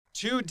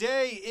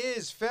Today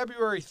is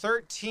February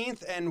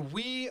 13th, and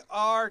we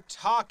are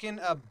talking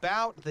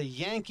about the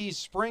Yankees.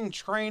 Spring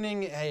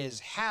training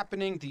is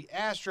happening. The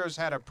Astros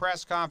had a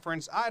press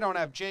conference. I don't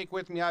have Jake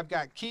with me. I've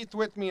got Keith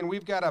with me, and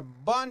we've got a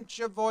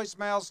bunch of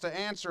voicemails to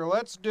answer.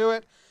 Let's do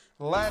it.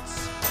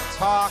 Let's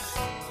talk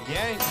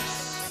Yanks.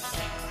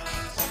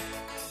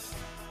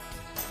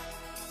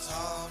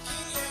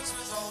 Talking Yanks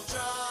with old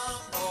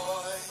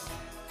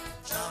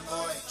John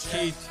Boy,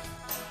 Jake. Keith.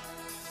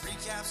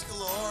 Recaps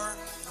galore,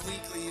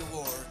 weekly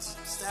awards,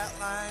 stat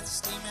lines,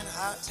 steaming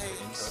hot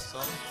takes.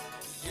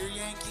 Your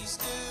Yankees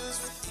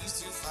news with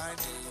these two fine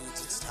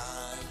dudes. It's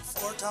time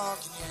for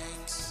Talking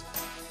Yanks.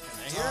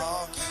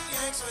 Talking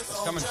Yanks with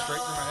old coming straight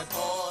through my head.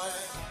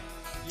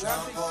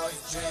 John Boy,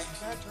 Jake.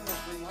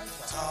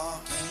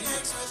 Talking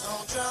Yanks with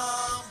old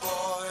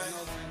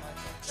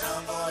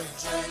John Boy,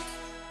 Jake.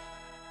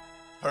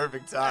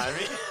 Perfect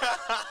timing.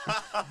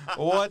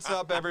 What's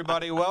up,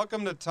 everybody?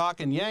 Welcome to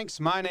Talking Yanks.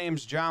 My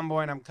name's John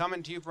Boy, and I'm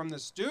coming to you from the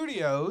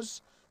studio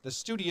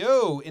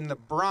in the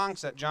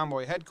Bronx at John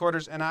Boy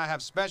headquarters, and I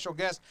have special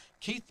guest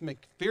Keith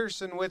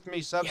McPherson with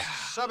me,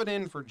 subbing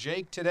in for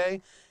Jake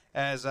today,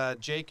 as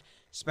Jake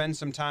spends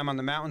some time on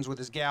the mountains with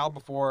his gal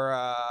before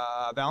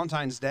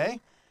Valentine's Day.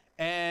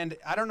 And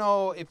I don't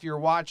know if you're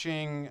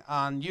watching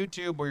on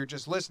YouTube or you're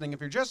just listening. If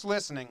you're just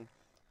listening,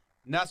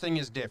 nothing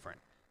is different.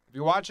 If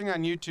you're watching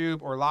on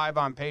YouTube or live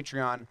on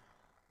Patreon,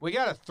 we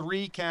got a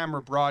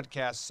 3-camera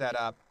broadcast set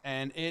up,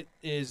 and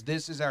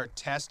this is our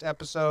test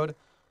episode.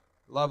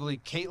 Lovely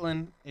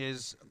Caitlin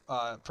is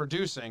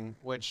producing,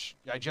 which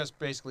I just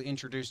basically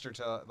introduced her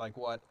to like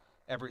what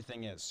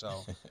everything is.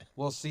 So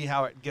we'll see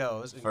how it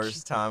goes. And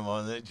First time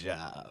on the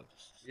job.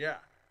 yeah.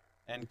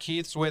 And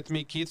Keith's with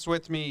me. Keith's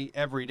with me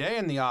every day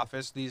in the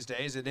office these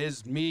days. It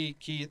is me,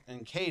 Keith,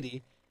 and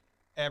Katie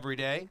every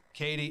day.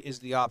 Katie is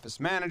the office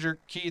manager.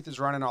 Keith is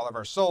running all of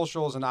our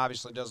socials and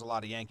obviously does a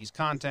lot of Yankees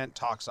content,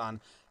 talks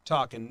on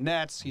Talking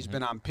Nets. He's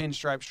been on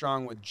Pinstripe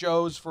Strong with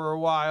Joe's for a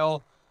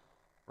while,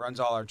 runs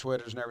all our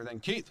Twitters and everything.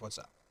 Keith, what's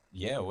up?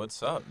 Yeah,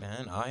 what's up,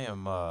 man? I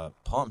am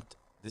pumped.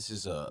 This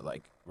is a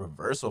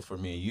reversal for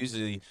me.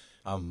 Usually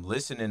I'm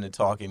listening to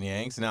Talking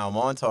Yanks. Now I'm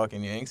on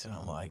Talking Yanks, and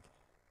I'm like,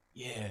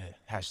 yeah,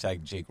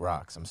 hashtag Jake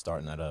Rocks. I'm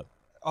starting that up.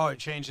 Oh, you're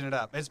changing it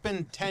up. It's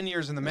been 10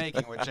 years in the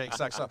making with Jake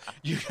Sucks, so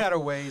you got a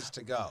ways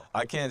to go.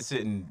 I can't sit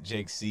in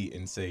Jake's seat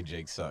and say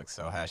Jake sucks,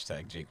 so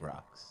hashtag Jake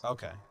Rocks.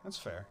 Okay, that's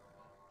fair.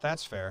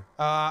 That's fair.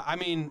 I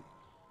mean,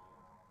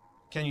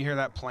 can you hear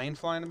that plane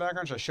flying in the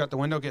background? Should I shut the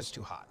window? It gets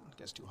too hot.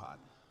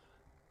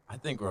 I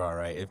think we're all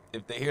right.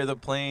 If they hear the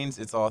planes,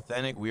 it's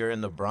authentic. We are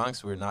in the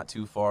Bronx. We're not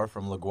too far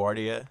from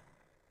LaGuardia.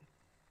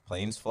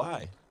 Planes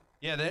fly.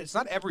 Yeah, it's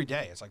not every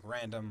day. It's like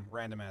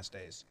random-ass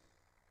days.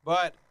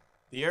 But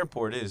The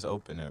airport is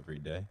open every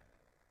day.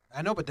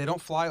 I know, but they don't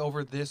fly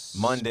over this.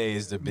 Monday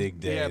is the big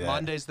day. Yeah,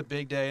 Monday's the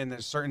big day, and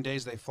there's certain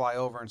days they fly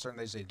over and certain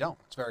days they don't.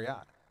 It's very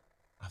odd.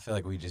 I feel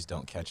like we just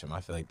don't catch them. I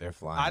feel like they're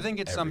flying. I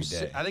think it's every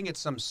day. I think it's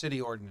some city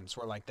ordinance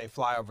where like they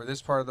fly over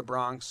this part of the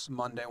Bronx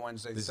Monday,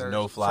 Wednesday, This is Thursday,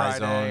 no-fly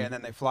Friday, zone. and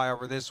then they fly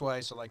over this way,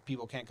 so like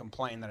people can't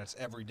complain that it's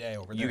every day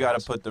over there. You got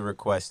to put the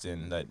request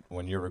in that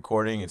when you're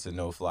recording, it's a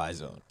no-fly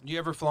zone. You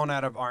ever flown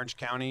out of Orange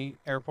County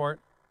Airport?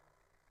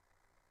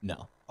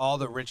 No. All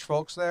the rich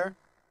folks there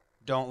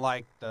don't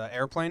like the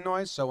airplane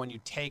noise, so when you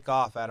take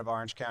off out of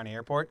Orange County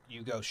Airport,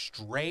 you go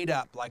straight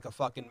up like a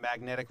fucking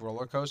magnetic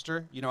roller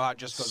coaster. You know how it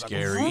just goes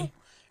Scary. Up,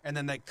 and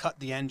then they cut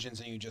the engines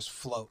and you just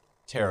float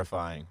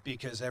Terrifying.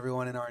 because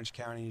everyone in Orange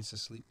County needs to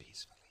sleep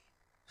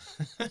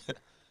peacefully.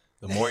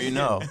 The more you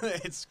know.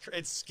 It's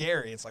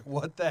scary. It's like,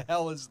 what the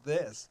hell is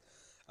this?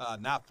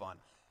 Not fun.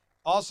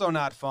 Also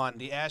not fun,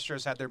 the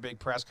Astros had their big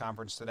press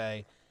conference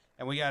today,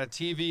 and we got a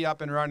TV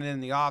up and running in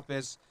the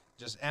office,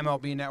 just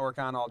MLB Network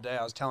on all day.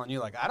 I was telling you,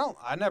 like,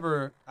 I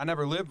never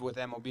lived with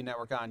MLB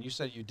Network on. You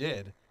said you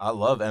did. I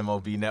love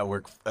MLB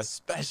Network,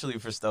 especially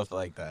for stuff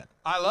like that.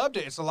 I loved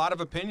it. It's a lot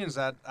of opinions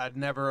that I'd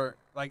never,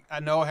 like, I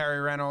know Harry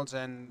Reynolds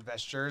and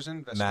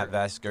Vesturzen. Matt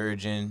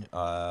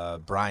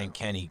Vasgersian, Brian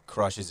Kenny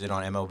crushes it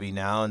on MLB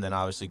Now, and then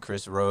obviously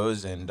Chris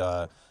Rose and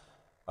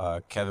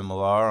Kevin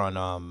Millar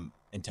on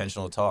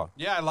Intentional Talk.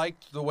 Yeah, I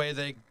liked the way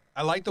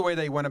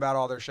they went about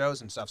all their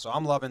shows and stuff, so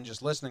I'm loving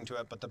just listening to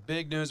it. But the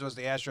big news was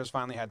the Astros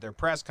finally had their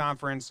press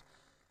conference.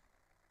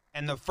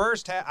 And the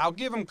first half, I'll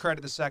give them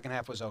credit, the second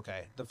half was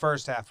okay. The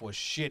first half was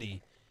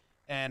shitty.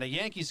 And a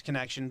Yankees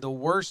connection, the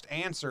worst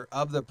answer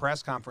of the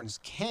press conference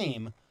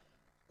came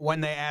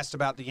when they asked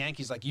about the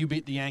Yankees. Like, you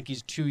beat the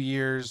Yankees 2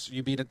 years,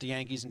 you beat the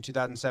Yankees in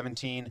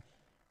 2017.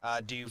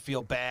 Do you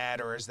feel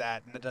bad, or is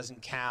that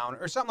doesn't count,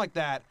 or something like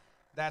that?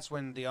 That's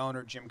when the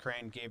owner, Jim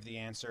Crane, gave the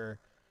answer,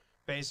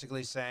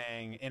 basically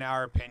saying, in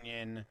our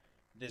opinion,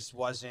 this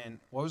wasn't,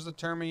 what was the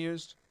term he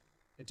used?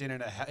 It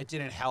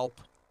didn't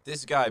help.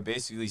 This guy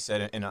basically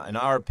said, in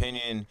our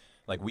opinion,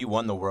 like, we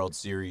won the World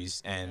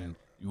Series, and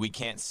we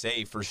can't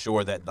say for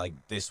sure that, like,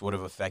 this would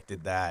have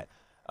affected that.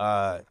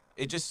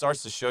 It just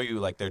starts to show you,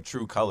 like, their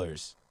true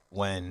colors.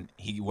 When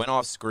he went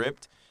off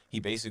script, he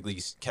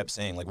basically kept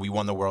saying, like, we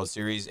won the World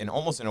Series, and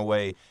almost in a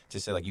way to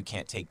say, like, you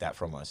can't take that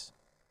from us.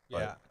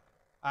 Yeah.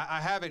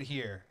 I have it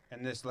here,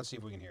 and let's see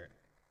if we can hear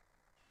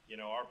it.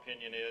 Our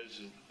opinion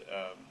is,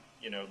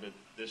 that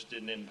this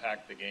didn't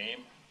impact the game.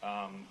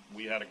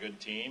 We had a good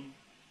team.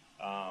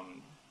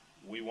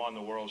 We won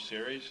the World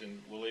Series,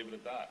 and we'll leave it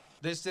at that.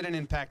 This didn't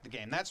impact the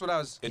game. That's what I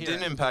was It hearing.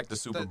 didn't impact the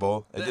Super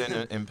Bowl. It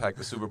didn't impact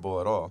the Super Bowl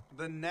at all.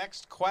 The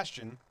next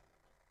question,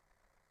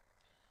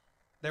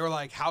 they were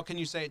like, how can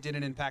you say it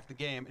didn't impact the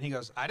game? And he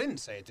goes, I didn't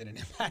say it didn't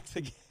impact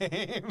the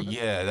game.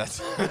 Yeah,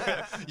 that's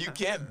you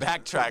can't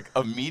backtrack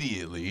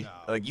immediately. No.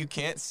 Like, you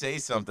can't say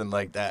something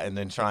like that and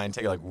then try and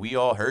take it. Like, we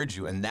all heard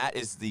you, and that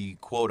is the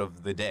quote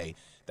of the day.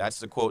 That's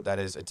the quote that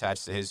is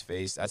attached to his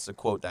face. That's the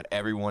quote that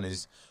everyone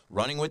is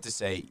running with to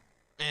say,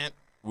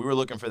 we were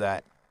looking for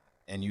that,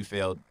 and you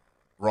failed.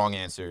 Wrong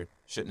answer.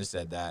 Shouldn't have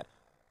said that.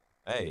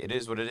 Hey, it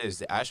is what it is.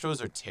 The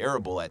Astros are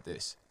terrible at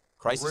this.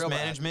 Crisis Real bad.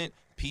 management,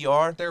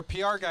 PR. Their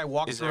PR guy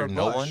walks Is through there a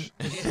no bush.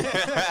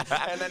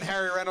 And then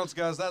Harry Reynolds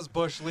goes, that's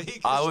Bush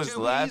League. I It's was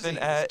too laughing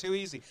easy. at- It's too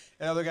easy.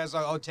 And other guys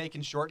are,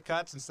 taking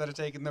shortcuts instead of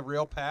taking the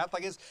real path.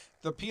 Like, it's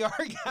the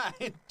PR guy.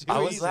 Too I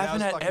was easy. laughing That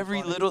was at fucking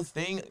every funny. little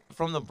thing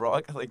from the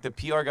broad, like the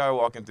PR guy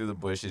walking through the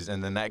bushes,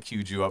 and then that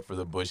queued you up for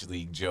the Bush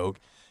League joke.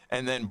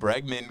 And then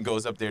Bregman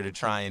goes up there to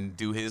try and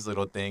do his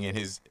little thing, and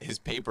his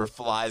paper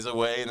flies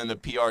away, and then the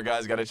PR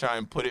guy's got to try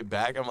and put it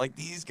back. I'm like,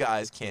 these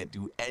guys can't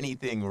do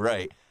anything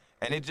right.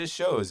 And it just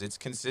shows. It's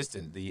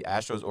consistent. The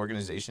Astros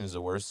organization is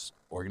the worst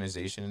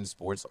organization in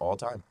sports all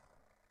time.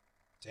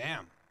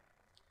 Damn.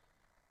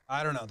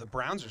 I don't know. The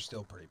Browns are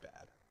still pretty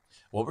bad.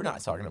 Well, we're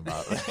not talking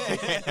about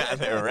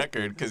their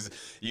record because,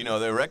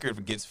 their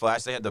record gets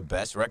flashed. They had the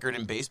best record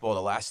in baseball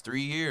the last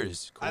 3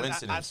 years.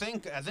 Coincidence.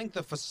 I think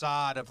the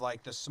facade of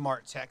like the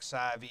smart tech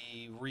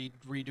savvy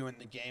redoing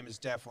the game is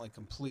definitely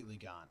completely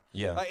gone.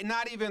 Yeah. Like,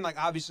 not even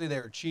like obviously they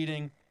were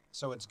cheating,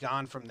 so it's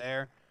gone from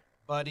there.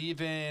 But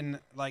even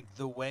like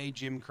the way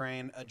Jim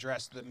Crane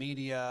addressed the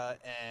media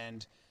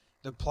and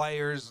the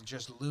players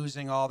just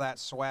losing all that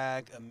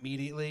swag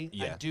immediately,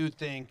 I Yeah. do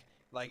think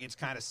like it's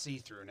kind of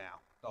see-through now,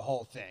 the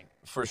whole thing.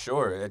 For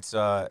sure. It's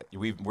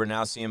we're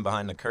now seeing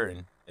behind the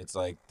curtain. It's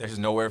like there's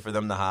nowhere for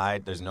them to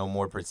hide. There's no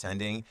more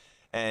pretending.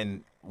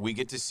 And we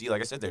get to see,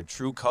 like I said, their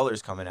true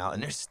colors coming out,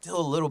 and they're still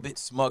a little bit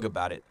smug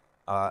about it.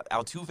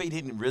 Altuve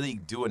didn't really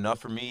do enough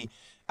for me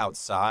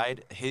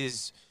outside.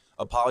 His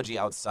apology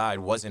outside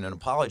wasn't an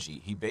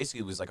apology. He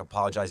basically was like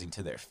apologizing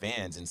to their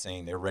fans and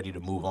saying they're ready to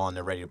move on,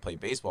 they're ready to play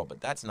baseball, but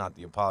that's not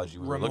the apology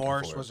we were looking for.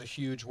 Remorse was a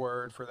huge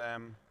word for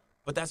them.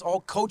 But that's all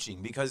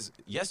coaching, because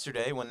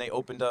yesterday when they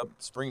opened up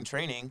spring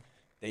training,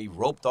 they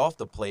roped off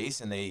the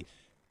place and they,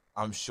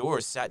 I'm sure,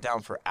 sat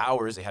down for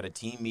hours. They had a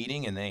team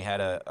meeting and they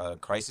had a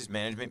crisis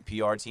management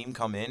PR team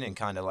come in and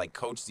kind of like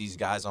coach these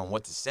guys on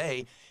what to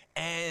say,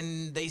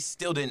 and they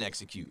still didn't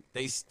execute.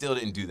 They still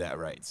didn't do that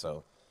right.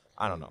 So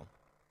I don't know.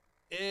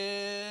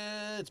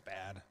 It's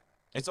bad.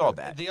 It's all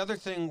bad. The other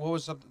thing, what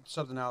was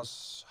something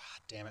else?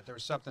 Damn it, there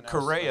was something else.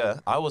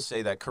 Correa, I will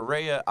say that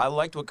Correa, I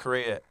liked what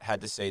Correa had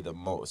to say the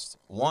most.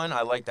 One,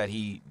 I like that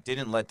he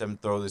didn't let them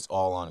throw this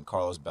all on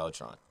Carlos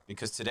Beltran,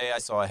 because today I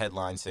saw a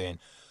headline saying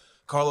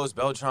Carlos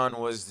Beltran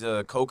was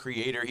the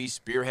co-creator. He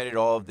spearheaded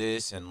all of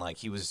this, and like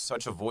he was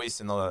such a voice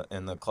in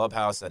the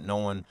clubhouse that no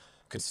one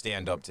could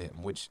stand up to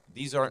him. Which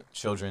these aren't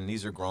children;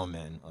 these are grown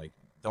men. Like,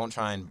 don't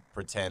try and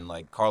pretend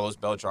like Carlos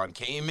Beltran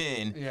came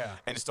in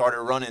and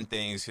started running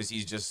things because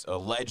he's just a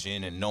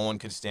legend and no one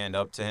could stand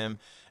up to him.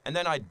 And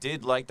then I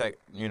did like that,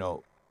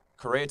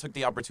 Correa took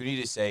the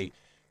opportunity to say,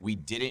 we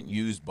didn't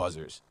use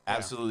buzzers.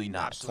 Absolutely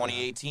not.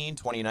 Absolutely 2018,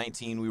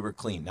 2019, we were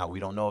clean. Now,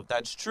 we don't know if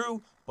that's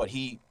true, but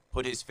he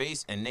put his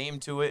face and name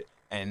to it.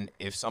 And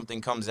if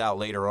something comes out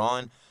later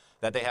on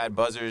that they had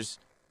buzzers,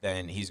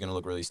 then he's going to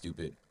look really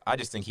stupid. I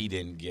just think he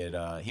didn't get,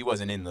 he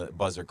wasn't in the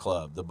buzzer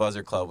club. The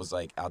buzzer club was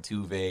like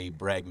Altuve,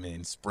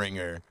 Bregman,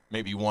 Springer,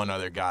 maybe one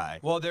other guy.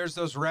 Well, there's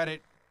those Reddit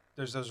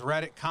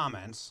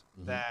comments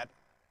that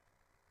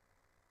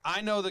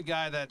I know the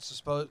guy that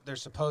they're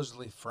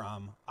supposedly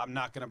from. I'm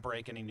not going to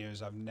break any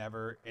news. I've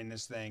never in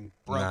this thing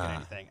broken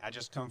anything. I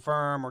just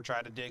confirm or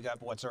try to dig up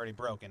what's already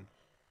broken.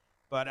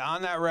 But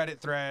on that Reddit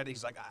thread,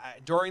 he's like,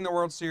 during the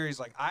World Series,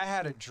 like, I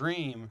had a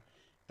dream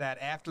that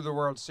after the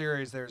World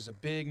Series, there's a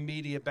big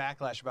media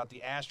backlash about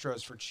the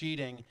Astros for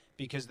cheating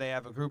because they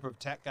have a group of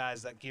tech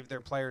guys that give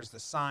their players the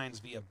signs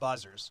via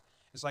buzzers.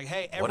 It's like,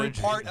 hey, every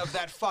part of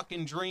that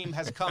fucking dream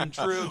has come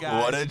true,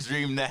 guys. What a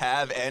dream to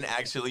have and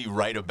actually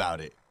write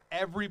about it.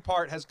 Every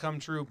part has come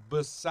true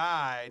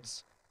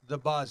besides the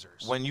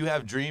buzzers. When you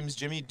have dreams,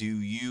 Jimmy, do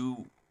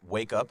you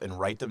wake up and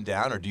write them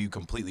down, or do you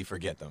completely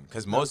forget them?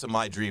 Because most of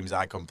my dreams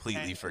I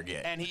completely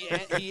forget. And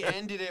he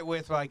ended it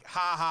with like,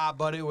 ha ha,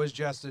 but it was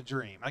just a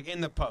dream, like in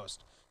the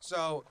post.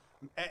 So,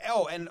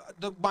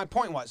 my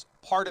point was,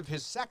 part of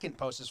his second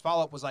post, his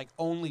follow-up was like,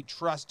 only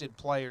trusted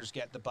players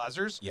get the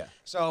buzzers. Yeah.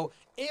 So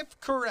if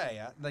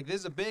Correa, like this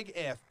is a big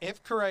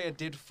if Correa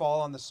did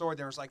fall on the sword,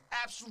 there was like,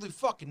 absolutely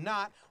fucking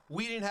not.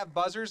 We didn't have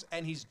buzzers,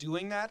 and he's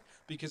doing that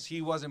because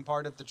he wasn't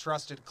part of the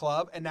trusted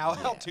club. And now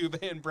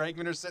Altuve and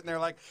Bregman are sitting there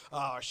like,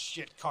 oh,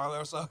 shit,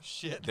 Carlos, oh,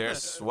 shit. They're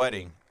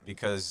sweating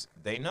because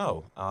they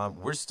know.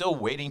 We're still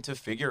waiting to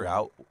figure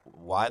out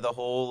why the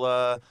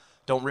whole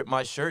don't rip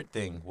my shirt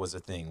thing was a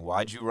thing.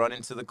 Why'd you run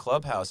into the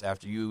clubhouse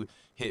after you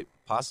hit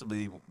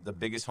possibly the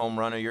biggest home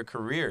run of your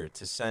career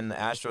to send the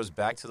Astros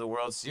back to the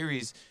World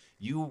Series?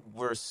 You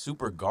were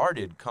super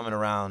guarded coming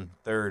around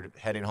third,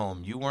 heading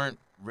home. You weren't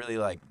really,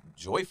 like,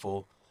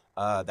 joyful.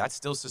 That's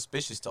still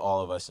suspicious to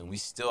all of us, and we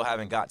still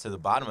haven't got to the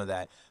bottom of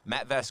that.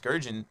 Matt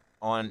Vasgersian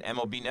on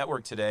MLB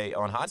Network today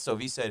on Hot Stove,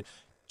 he said,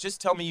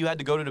 just tell me you had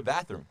to go to the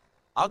bathroom.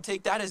 I'll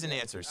take that as an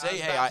answer. Say,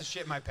 hey, I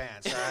shit my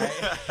pants, all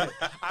right?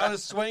 I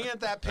was swinging at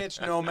that pitch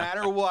no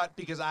matter what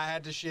because I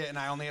had to shit and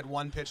I only had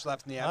one pitch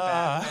left in the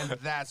at-bat, and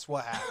that's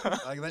what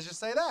happened. Like, let's just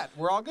say that.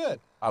 We're all good.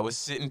 I was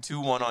sitting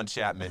 2-1 on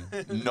Chapman,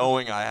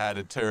 knowing I had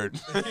a turd.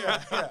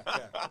 Yeah.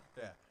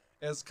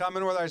 It's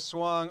coming whether I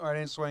swung or I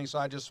didn't swing, so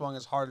I just swung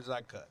as hard as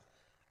I could.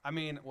 I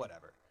mean,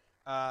 whatever.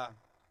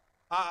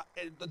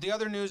 The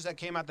other news that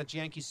came out that's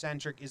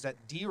Yankee-centric is that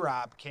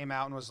D-Rob came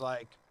out and was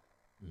like,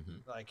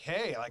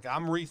 hey, like,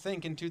 I'm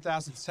rethinking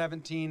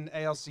 2017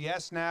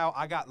 ALCS now.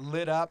 I got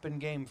lit up in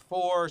Game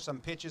 4. Some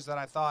pitches that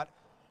I thought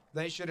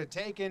they should have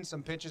taken.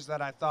 Some pitches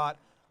that I thought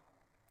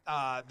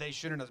they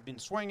shouldn't have been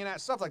swinging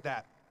at. Stuff like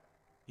that.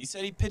 He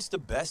said he pitched the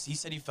best. He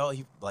said he felt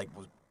he was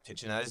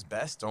pitching at his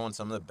best, throwing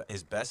some of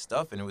his best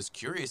stuff, and it was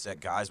curious that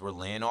guys were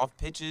laying off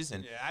pitches.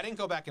 And yeah, I didn't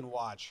go back and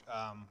watch,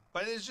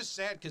 but it's just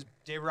sad because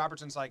Dave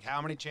Robertson's like,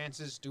 how many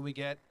chances do we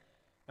get?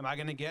 Am I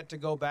going to get to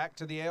go back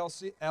to the an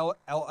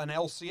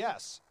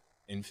LCS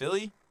in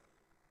Philly?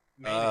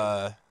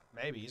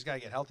 Maybe he's got to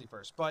get healthy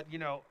first. But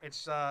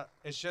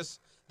it's just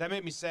that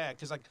made me sad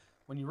because, like,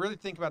 when you really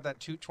think about that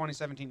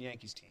 2017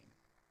 Yankees team,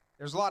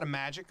 there's a lot of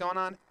magic going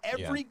on.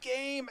 Every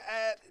game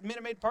at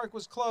Minute Maid Park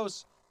was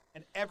close.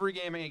 And every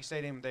game at Yankee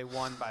Stadium, they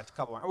won by a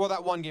couple. Well,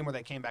 that one game where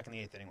they came back in the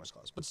 8th inning was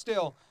close. But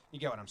still, you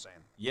get what I'm saying.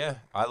 Yeah,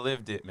 I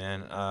lived it,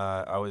 man.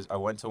 I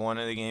went to one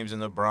of the games in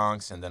the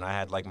Bronx, and then I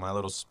had, like, my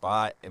little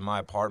spot in my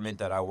apartment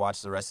that I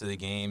watched the rest of the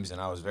games,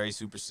 and I was very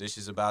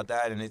superstitious about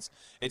that. And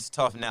it's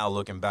tough now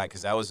looking back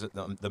because that was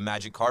the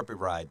magic carpet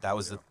ride. That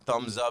was the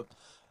thumbs up,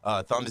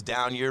 thumbs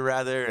down year,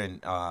 rather,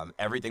 and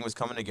everything was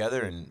coming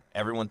together, and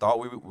everyone thought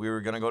we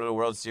were going to go to the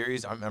World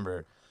Series. I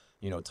remember,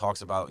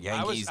 talks about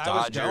Yankees,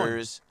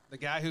 Dodgers. The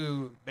guy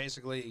who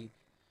basically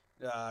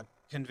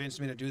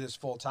convinced me to do this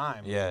full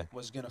time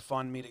was going to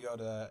fund me to go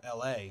to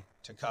L.A.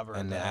 to cover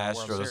and the World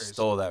Astros Series.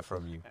 Stole that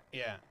from you.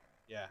 Yeah.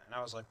 And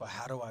I was like, well,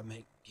 how do I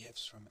make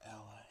gifts from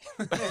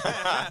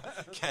L.A.?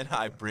 Can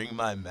I bring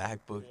my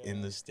MacBook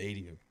in the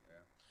stadium?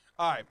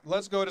 All right,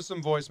 let's go to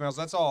some voicemails.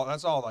 That's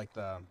all like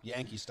the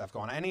Yankee stuff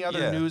going on. Any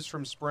other news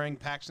from spring?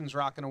 Paxton's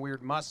rocking a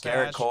weird mustache.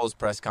 Garrett Cole's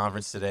press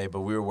conference today, but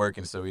we were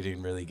working, so we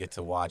didn't really get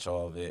to watch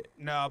all of it.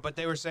 No, but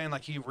they were saying,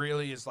 like, he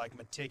really is, like,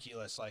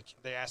 meticulous. Like,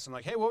 they asked him,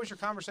 like, hey, what was your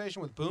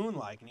conversation with Boone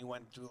like? And he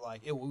went through,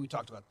 like, hey, well, we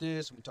talked about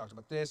this, and we talked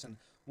about this, and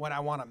when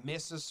I want to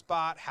miss a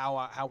spot,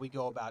 how we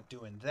go about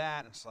doing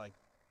that. And it's like,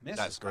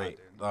 That's spot, great.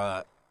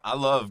 Dude. I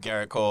love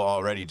Garrett Cole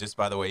already, just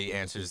by the way he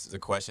answers the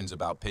questions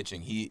about pitching.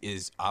 He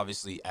is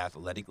obviously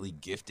athletically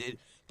gifted,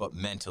 but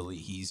mentally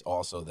he's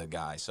also the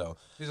guy. So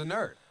he's a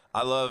nerd.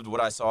 I loved what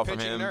I saw from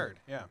Pitching him. nerd,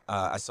 yeah.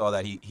 I saw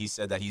that he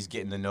said that he's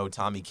getting to know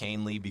Tommy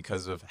Canley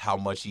because of how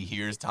much he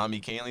hears Tommy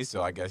Canley.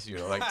 So I guess,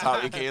 like,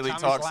 Tommy Canley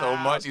talks so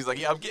much. He's like,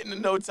 yeah, I'm getting to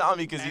know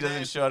Tommy because he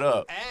doesn't shut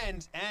up.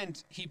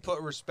 And he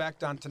put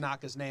respect on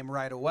Tanaka's name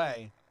right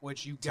away,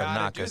 which you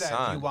got to do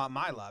that if you want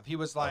my love. He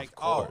was like,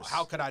 oh,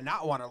 how could I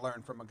not want to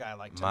learn from a guy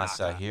like Tanaka?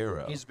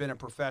 Masahiro. He's been a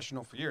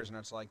professional for years. And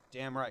it's like,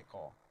 damn right,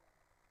 Cole.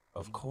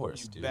 Of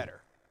course, dude.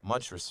 Better.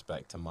 Much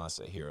respect to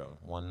Masahiro.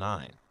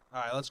 1-9. All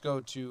right, let's go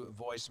to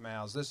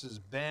voicemails. This is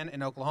Ben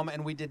in Oklahoma,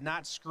 and we did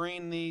not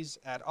screen these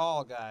at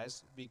all,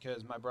 guys,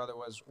 because my brother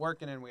was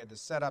working and we had to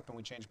set up and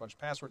we changed a bunch of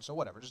passwords, so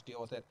whatever, just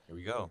deal with it. Here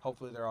we go.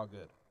 Hopefully they're all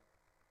good.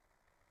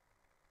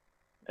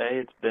 Hey,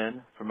 it's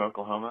Ben from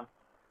Oklahoma.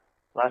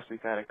 Last week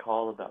I had a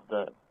call about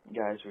the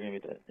guys who were going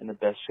to be in the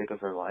best shape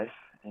of their life,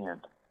 and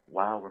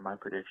wow, were my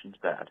predictions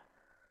bad.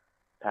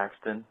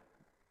 Paxton,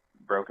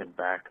 broken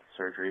back,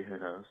 surgery, who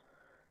knows,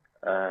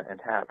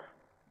 and Hap,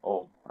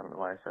 old. I don't know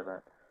why I said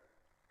that.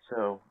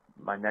 So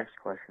my next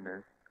question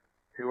is,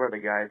 who are the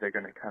guys that are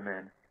going to come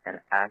in and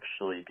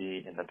actually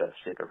be in the best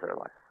shape of their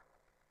life?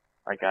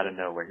 Like, out of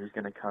nowhere, who's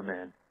going to come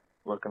in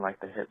looking like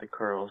they hit the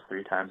curls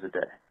 3 times a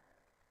day?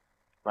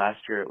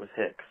 Last year it was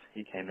Hicks.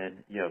 He came in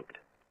yoked.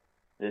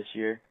 This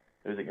year,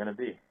 who's it going to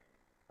be?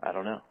 I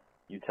don't know.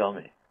 You tell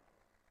me.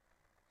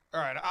 All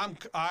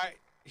right,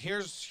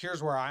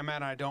 here's where I'm at.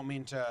 And I don't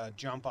mean to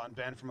jump on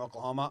Ben from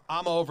Oklahoma.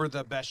 I'm over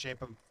the best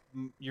shape of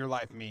your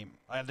life meme.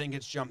 I think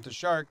it's jump the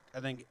shark. I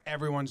think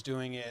everyone's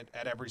doing it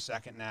at every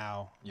second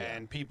now,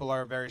 and people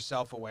are very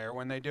self-aware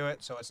when they do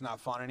it, so it's not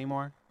fun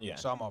anymore. Yeah.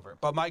 So I'm over it.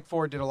 But Mike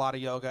Ford did a lot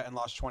of yoga and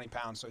lost 20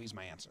 pounds, so he's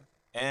my answer.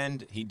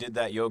 And he did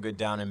that yoga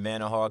down in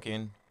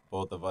Manahawkin.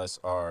 Both of us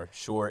are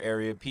shore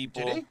area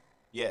people. Did he?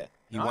 Yeah.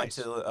 He Nice. went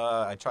to,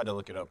 I tried to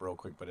look it up real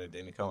quick, but it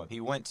didn't come up.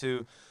 He went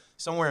to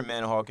somewhere in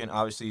Manahawkin.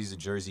 Obviously, he's a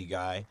Jersey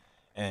guy.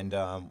 And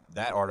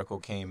that article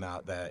came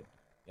out that,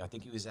 I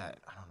think he was at,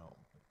 I don't know,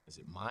 is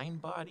it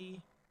Mind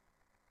Body?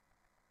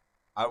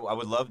 I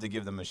would love to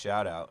give them a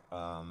shout out.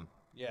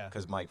 Yeah.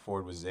 because Mike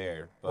Ford was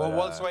there. But,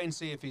 Well, let's wait and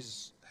see if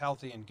he's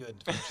healthy and good.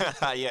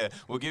 yeah,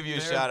 we'll give you a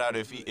There- shout out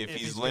if if he's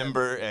he's good.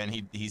 limber and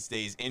he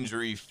stays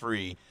injury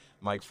free.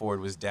 Mike Ford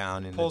was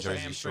down in Pulls the a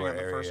Jersey hamstring Shore on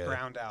the area. first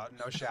ground out.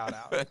 No shout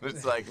out.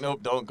 It's like,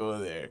 nope, don't go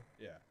there.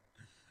 Yeah.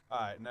 All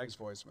right, next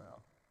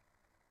voicemail.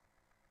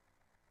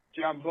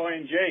 John Boy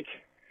and Jake.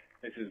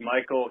 This is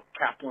Michael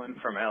Kaplan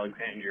from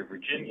Alexandria,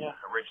 Virginia,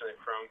 originally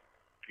from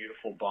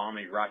beautiful,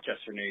 balmy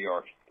Rochester, New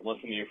York. Been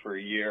listening to you for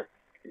a year.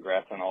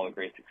 Congrats on all the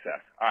great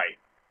success. All right,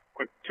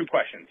 quick 2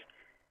 questions.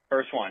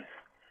 First one,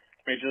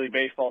 Major League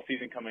Baseball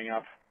season coming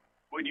up.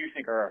 What do you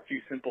think are a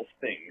few simple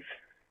things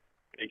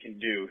they can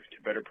do to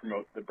better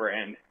promote the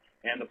brand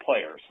and the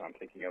players? I'm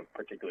thinking of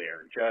particularly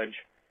Aaron Judge,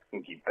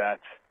 Mookie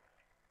Betts,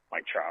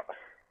 Mike Trout.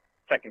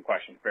 Second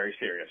question, very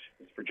serious.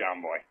 It's for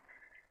John Boy.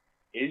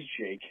 Is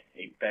Jake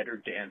a better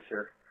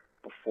dancer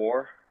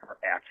before or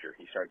after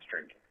he starts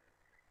drinking?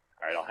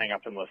 All right, I'll hang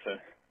up and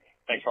listen.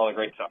 Thanks for all the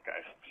great stuff,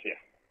 guys. See ya.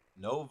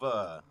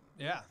 Nova.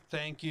 Yeah,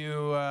 thank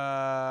you,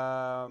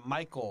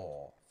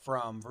 Michael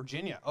from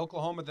Virginia.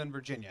 Oklahoma, then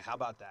Virginia. How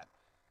about that?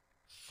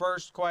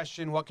 First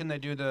question, what can they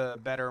do to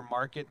better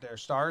market their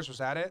stars? Was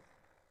that it?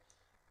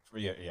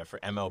 For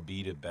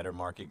MLB to better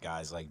market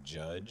guys like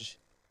Judge,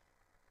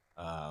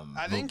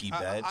 I think, Mookie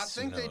Betts. I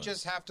think who they knows?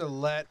 just have to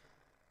let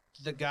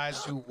the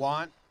guys who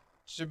want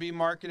to be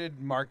marketed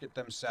market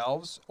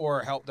themselves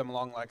or help them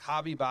along. Like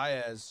Javi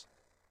Baez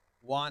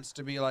wants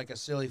to be like a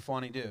silly,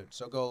 funny dude,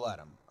 so go let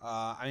him.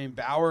 I mean,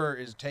 Bauer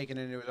is taking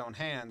it into his own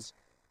hands.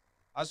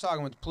 I was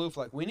talking with Plouffe,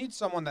 like, we need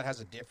someone that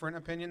has a different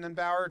opinion than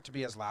Bauer to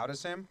be as loud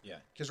as him. Yeah.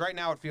 Because right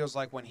now it feels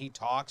like when he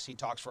talks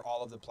for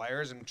all of the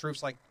players, and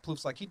Plouffe's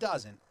like, he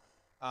doesn't.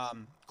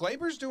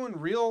 Glaber's doing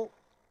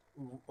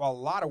a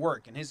lot of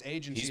work, and his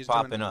agency He's is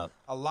popping doing up.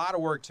 a lot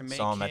of work to make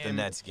Saw him at the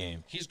Nets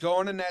game. He's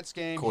going to Nets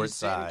game. He's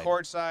sitting Courtside.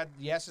 courtside.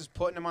 Yes is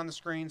putting him on the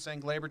screen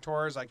saying Glaber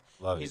Torres. Like,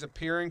 Love he's it.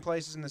 appearing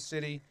places in the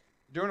city,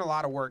 doing a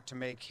lot of work to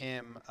make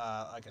him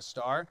like a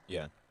star.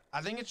 Yeah.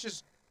 I think it's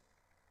just,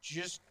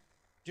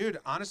 dude,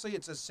 honestly,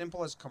 it's as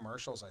simple as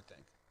commercials, I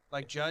think.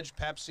 Like Judge,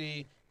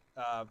 Pepsi,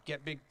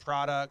 get big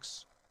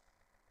products.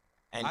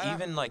 And I-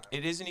 even like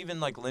it isn't even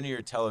like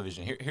linear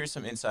television. Here's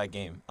some inside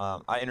game.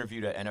 I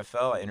interviewed at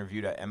NFL. I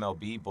interviewed at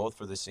MLB, both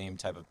for the same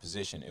type of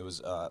position. It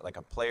was like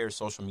a player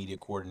social media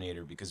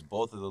coordinator because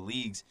both of the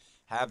leagues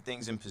have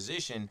things in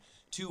position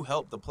to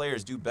help the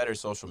players do better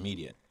social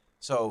media.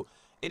 So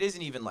it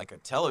isn't even like a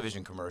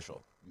television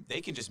commercial.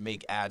 They can just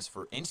make ads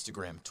for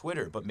Instagram,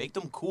 Twitter, but make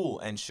them cool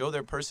and show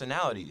their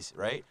personalities,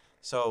 right?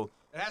 So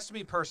It has to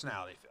be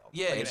personality filled.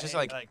 yeah, it's just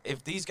like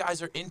if these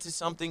guys are into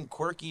something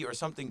quirky or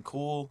something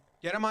cool.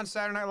 get him on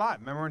Saturday Night Live.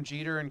 Remember when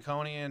Jeter and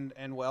Coney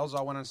and Wells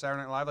all went on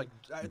Saturday Night Live? Like,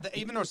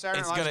 even though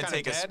Saturday It's Night Live's gonna kinda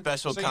take a dead,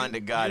 special so kind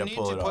of guy you to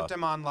pull need it to put off.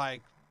 them on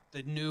like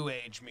the new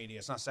age media.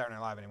 It's not Saturday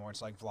Night Live anymore.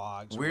 It's like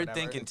vlogs. or We're whatever.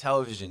 thinking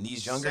television.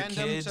 These younger Send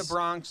kids. them to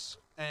Bronx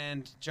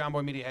and John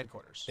Boy Media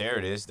headquarters. There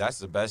it is. That's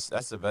the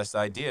best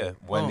idea.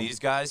 When Boom. these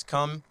guys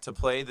come to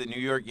play the New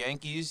York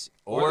Yankees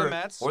Or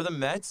the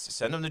Mets.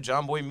 send them to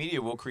John Boy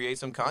Media. We'll create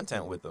some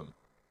content with them.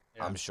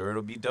 Yeah. I'm sure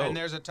it'll be dope. And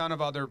there's a ton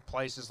of other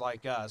places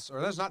like us,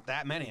 or there's not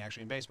that many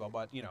actually in baseball,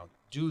 but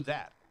do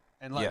that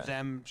and let Yeah.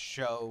 them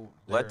show.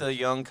 Let their- the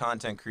young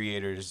content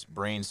creators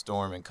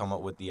brainstorm and come up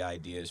with the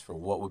ideas for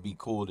what would be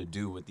cool to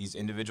do with these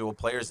individual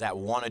players that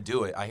want to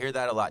do it. I hear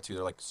that a lot too.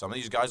 They're like, some of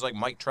these guys like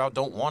Mike Trout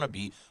don't want to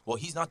be. Well,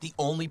 he's not the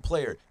only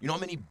player. You know how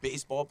many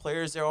baseball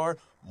players there are?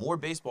 More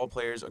baseball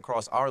players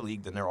across our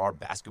league than there are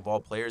basketball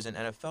players in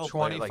NFL.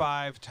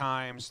 25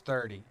 times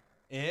 30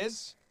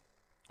 is.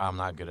 I'm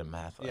not good at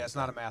math. Yeah, it's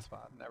not a math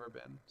pod. Never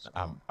been. So.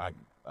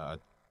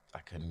 I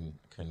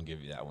couldn't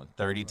give you that one.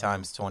 30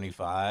 times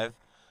 25.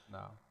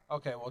 No.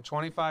 Okay, well,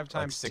 25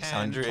 times 10.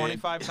 600.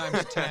 25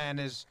 times 10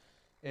 is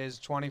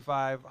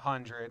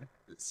 2,500.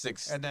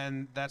 Six And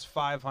then that's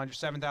 500,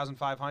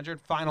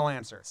 7,500. Final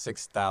answer.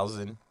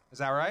 6,000 Is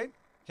that right,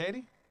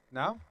 Katie?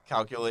 No?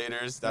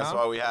 calculators. That's No?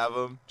 why we have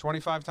them.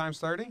 25 times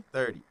 30?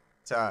 30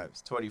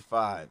 times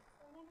 25.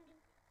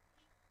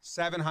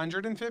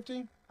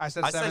 750? I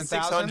said I said 7,000.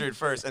 600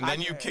 first, and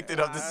then you kicked it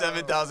up to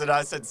 7,000.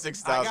 I said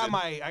 6,000.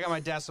 I got my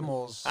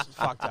decimals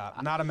fucked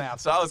up. Not a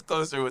math. So I was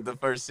closer with the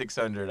first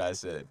 600. I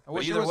said. I But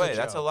wish it either was a way,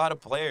 that's a joke. lot of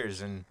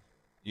players, and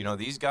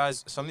these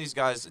guys. Some of these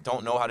guys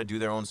don't know how to do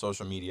their own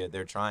social media.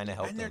 They're trying to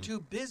help And they're them. too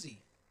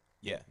busy.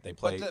 Yeah, they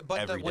play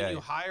every when day.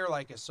 you hire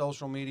like a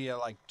social media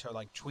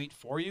to tweet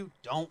for you,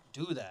 don't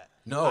do that.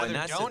 No, Either and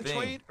that's the don't thing.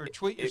 tweet or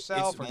tweet It's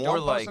yourself or more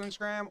don't like-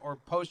 post on Instagram or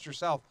post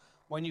yourself.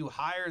 When you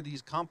hire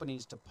these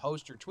companies to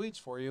post your tweets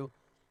for you,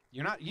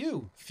 you're not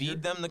you.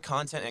 Feed them the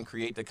content and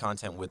create the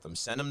content with them.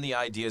 Send them the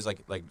ideas.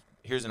 Like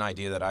here's an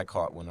idea that I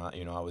caught when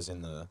I was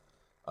in the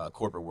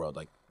corporate world.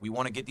 Like, we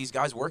want to get these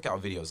guys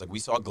workout videos. Like, we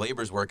saw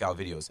Glaber's workout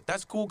videos.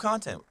 That's cool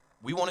content.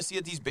 We want to see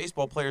that these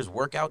baseball players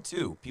work out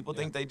too. People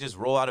think they just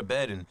roll out of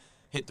bed and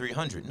hit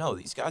 300. No,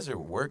 these guys are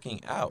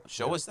working out.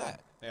 Show us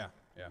that. Yeah.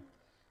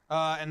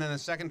 And then the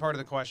second part of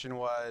the question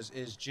was,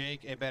 is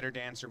Jake a better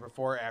dancer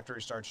before or after he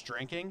starts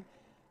drinking?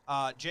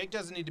 Jake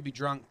doesn't need to be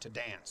drunk to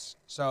dance.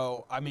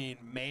 So, I mean,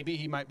 maybe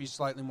he might be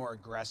slightly more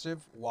aggressive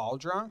while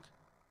drunk.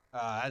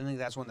 I think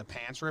that's when the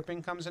pants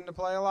ripping comes into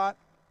play a lot.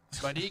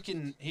 But he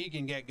can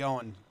get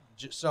going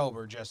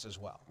sober just as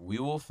well. We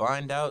will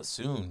find out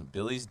soon.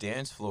 Billy's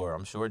dance floor.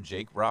 I'm sure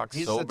Jake rocks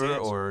He's sober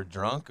or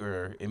drunk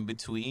or in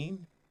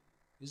between.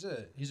 He's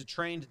a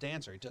trained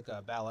dancer. He took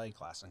a ballet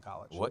class in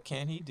college. What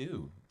can he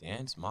do?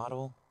 Dance,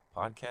 model,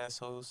 podcast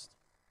host,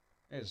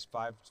 He's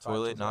five.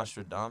 Toilet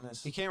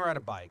Nostradamus. He can't ride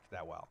a bike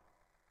that well.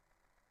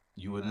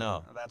 You would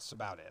know. That's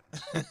about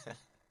it.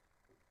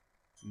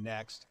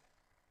 Next.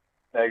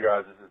 Hey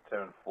guys, this is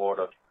Tim in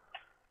Florida.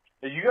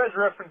 Hey, you guys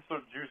referenced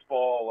the juice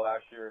ball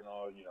last year and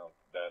all,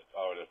 that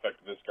it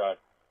affected this guy.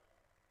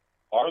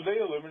 Are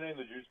they eliminating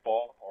the juice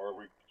ball, or are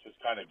we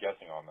just kind of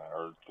guessing on that?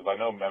 Or because I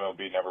know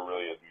MLB never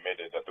really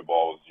admitted that the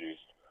ball was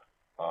juiced.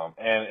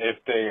 And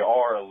if they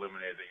are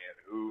eliminating it,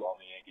 who on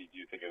the Yankees do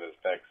you think it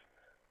affects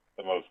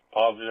the most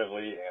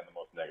positively and the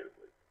most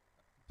negatively?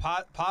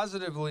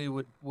 Positively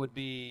would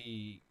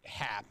be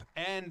Hap,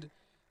 and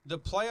the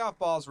playoff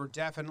balls were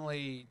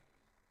definitely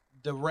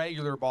the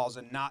regular balls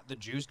and not the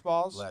juiced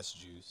balls. Less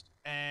juiced.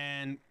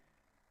 And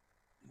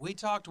we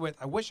talked with,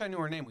 I wish I knew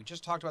her name. We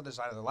just talked about this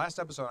either the last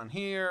episode on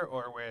here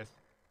or with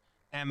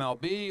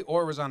MLB,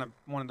 or it was on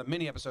one of the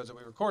mini episodes that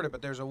we recorded.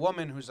 But there's a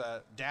woman who's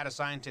a data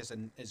scientist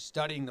and is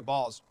studying the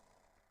balls.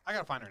 I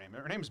gotta find her name.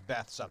 Her name's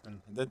Beth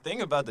something. The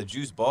thing about the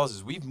juice balls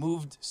is we've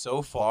moved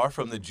so far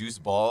from the juice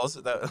balls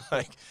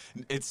that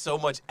it's so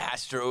much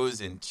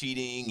Astros and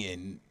cheating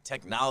and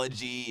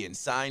technology and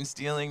sign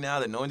stealing now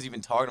that no one's even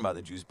talking about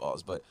the juice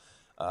balls. But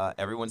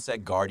everyone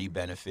said Gardy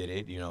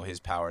benefited. His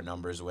power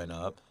numbers went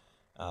up.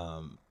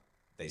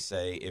 They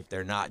say if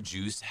they're not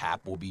juiced,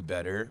 Hap will be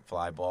better.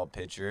 Fly ball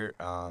pitcher.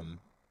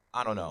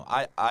 I don't know.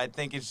 I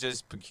think it's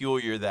just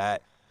peculiar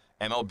that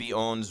MLB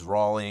owns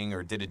Rawlings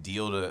or did a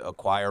deal to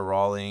acquire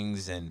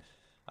Rawlings, and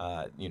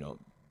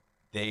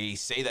they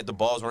say that the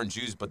balls weren't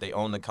juiced, but they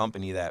own the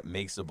company that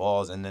makes the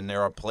balls. And then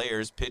there are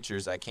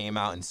pitchers that came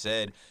out and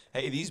said,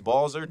 hey, these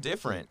balls are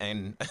different.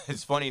 And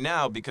it's funny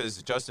now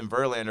because Justin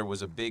Verlander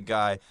was a big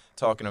guy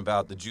talking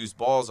about the juiced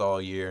balls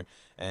all year.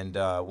 And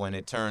when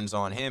it turns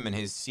on him and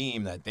his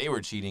team that they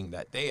were cheating,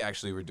 that they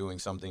actually were doing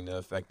something to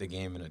affect the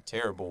game in a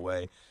terrible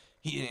way,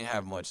 he didn't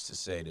have much to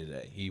say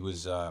today. He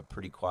was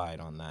pretty quiet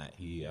on that.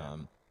 He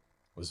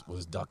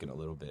was ducking a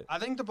little bit. I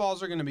think the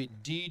balls are going to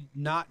be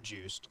not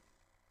juiced.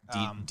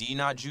 D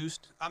not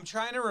juiced? I'm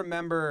trying to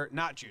remember,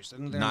 not juiced. I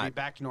think they're going to be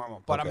back to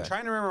normal. But I'm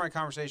trying to remember my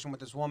conversation with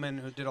this woman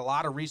who did a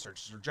lot of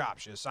research. It's her job.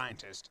 She's a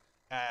scientist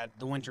at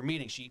the winter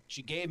meeting.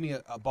 She gave me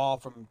a ball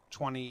from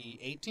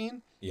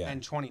 2018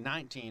 and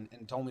 2019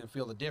 and told me to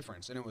feel the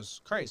difference. And it was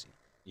crazy.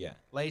 Yeah.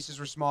 Laces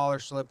were smaller,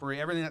 slippery,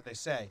 everything that they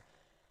say.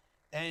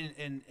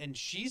 And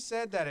she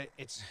said that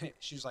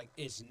she's like,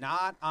 it's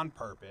not on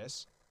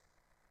purpose.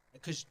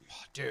 Because,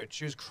 dude,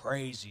 she was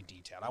crazy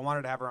detailed. I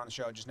wanted to have her on the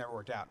show. It just never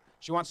worked out.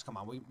 She wants to come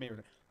on.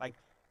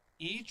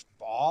 Each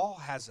ball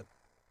has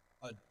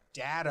a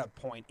data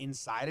point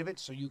inside of it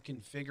so you can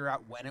figure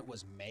out when it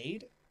was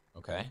made.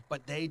 Okay.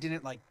 But they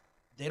didn't,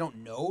 they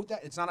don't know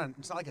that. It's not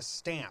like a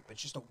stamp.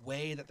 It's just a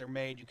way that they're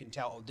made. You can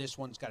tell, oh, this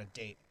one's got a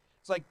date.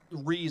 It's like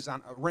rings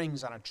on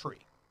a tree.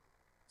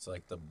 It's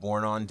like the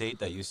born on date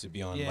that used to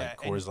be on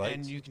Coors Light.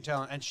 And you can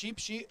tell. And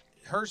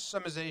her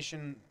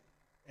summarization,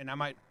 and I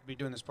might be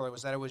doing this poorly,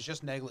 was that it was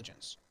just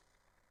negligence.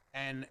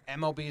 And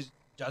MLB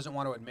doesn't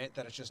want to admit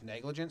that it's just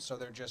negligence, so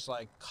they're just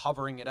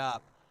covering it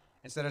up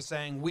instead of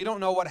saying we don't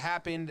know what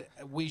happened.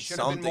 We should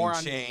have been more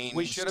on. Changed.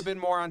 We should have been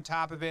more on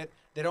top of it.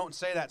 They don't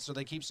say that, so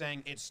they keep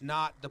saying it's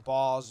not the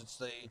balls, it's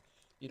the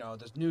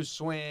new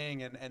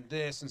swing and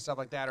this and stuff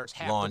like that, or it's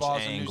half launch the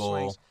balls angle. and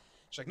new swings.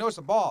 She's like, no, it's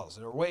the balls.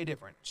 They're way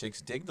different.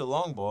 Chicks dig the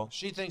long ball.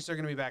 She thinks they're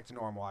going to be back to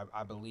normal,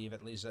 I believe,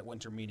 at least at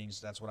winter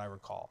meetings. That's what I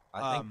recall.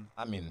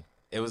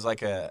 It was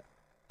like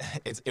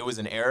it was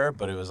an error,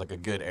 but it was like a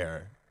good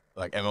error.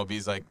 Like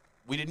MLB's like,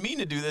 we didn't mean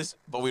to do this,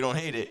 but we don't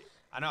hate it.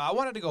 I know. I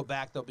wanted to go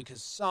back, though,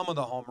 because some of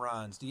the home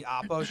runs, the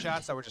oppo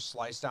shots that were just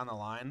sliced down the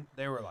line,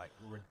 they were,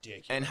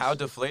 ridiculous. And how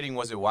deflating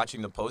was it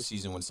watching the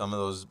postseason when some of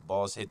those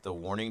balls hit the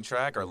warning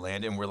track or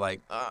landed and we're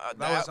like, that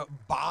was a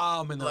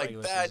bomb in the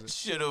regular that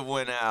season. should have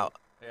went out.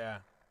 Yeah.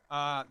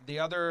 The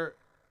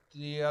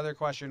other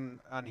question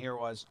on here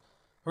was,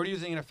 who do you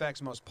think it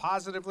affects most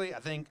positively? I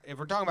think if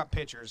we're talking about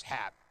pitchers,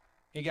 Hap.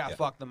 He got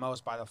fucked the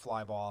most by the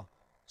fly ball.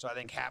 So I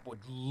think Hap would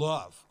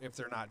love if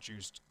they're not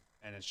juiced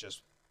and it's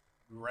just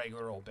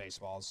regular old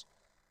baseballs.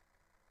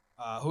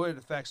 Who it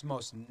affects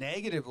most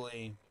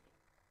negatively,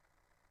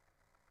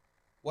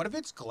 what if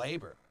it's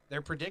Glaber?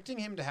 They're predicting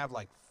him to have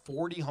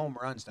 40 home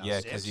runs now.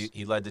 Yeah, because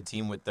he led the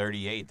team with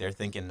 38. They're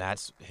thinking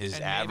that's his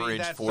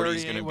average. 40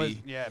 is going to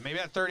be. Yeah, maybe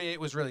that 38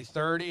 was really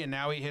 30, and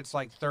now he hits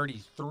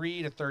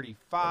 33 to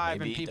 35,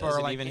 maybe and people he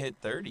doesn't are even hit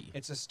 30.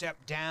 It's a step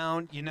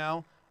down,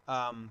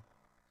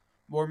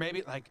 Or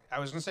maybe I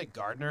was going to say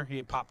Gardner.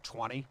 He popped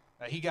 20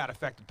 He got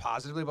affected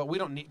positively, but we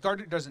don't need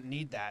Gardner doesn't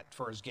need that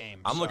for his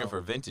game. I'm so. looking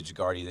for vintage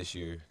Gardy this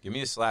year. Give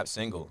me a slap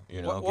single.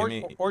 You know, or,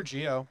 give me or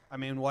Gio. I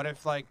mean, what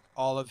if like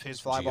all of his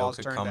fly Gio balls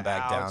could turned come to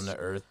back outs? down to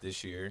earth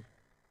this year.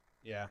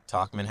 Yeah.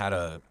 Talkman had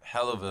a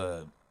hell of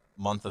a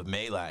month of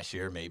May last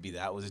year. Maybe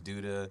that was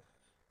due to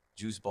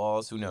juice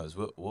balls. Who knows?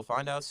 We'll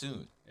find out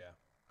soon. Yeah.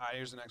 All right,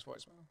 here's the next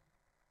voicemail.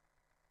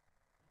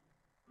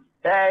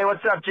 Hey,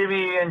 what's up,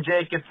 Jimmy and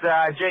Jake? It's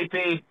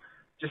JP.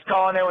 Just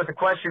calling in with a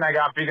question I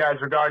got for you guys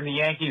regarding the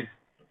Yankees.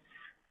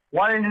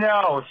 Wanted to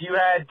know if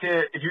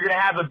you're gonna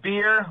have a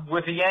beer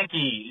with a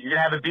Yankee, you're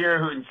gonna have a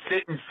beer and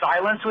sit in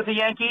silence with a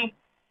Yankee,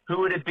 who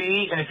would it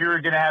be? And if you were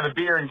gonna have a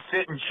beer and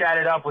sit and chat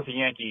it up with a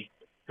Yankee,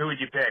 who would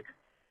you pick?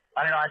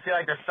 I don't know. I feel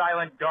like the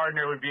silent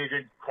Gardner would be a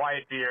good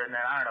quiet beer, and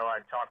then I don't know who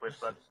I'd talk with.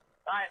 But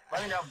all right,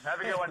 let me know. Have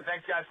a good one.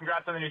 Thanks, guys.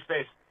 Congrats on the new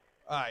space.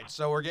 All right,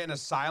 so we're getting a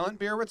silent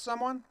beer with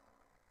someone.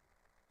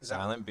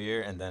 Silent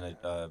beer and then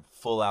a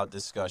full-out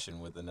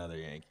discussion with another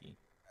Yankee.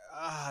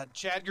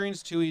 Chad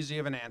Green's too easy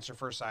of an answer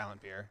for a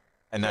silent beer.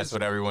 And that's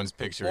what everyone's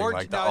picturing,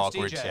 like the no,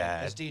 awkward it's DJ.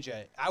 Chad. It's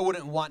DJ. I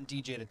wouldn't want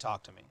DJ to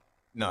talk to me.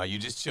 No, you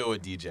just chill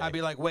with DJ. I'd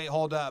be like, wait,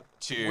 hold up.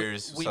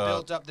 Cheers. We what's up?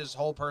 built up this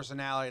whole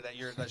personality that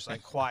you're just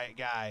like quiet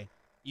guy.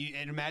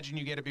 And imagine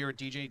you get a beer with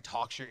DJ,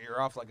 talks your ear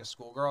off like a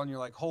schoolgirl, and you're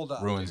like, hold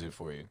up. Ruins it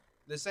for you.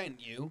 This ain't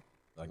you.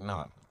 Like,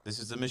 nah, this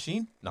is the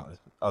machine? No, this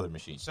other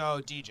machine. So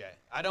DJ,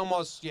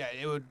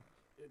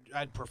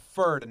 I'd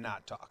prefer to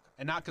not talk,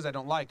 and not because I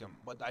don't like him,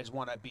 but I just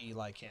want to be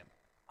like him.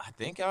 I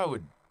think I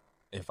would,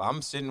 if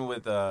I'm sitting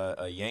with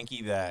a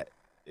Yankee that,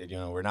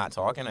 we're not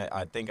talking,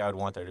 I think I would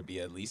want there to be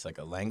at least like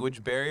a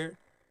language barrier.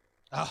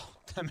 Oh,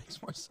 that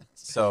makes more sense.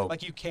 So,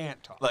 like you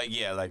can't talk.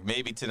 Like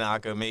maybe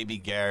Tanaka, maybe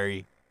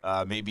Gary,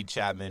 maybe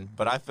Chapman.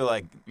 But I feel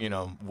like,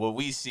 what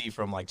we see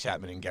from like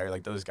Chapman and Gary,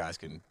 like those guys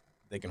can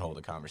hold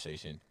a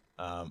conversation.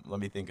 Let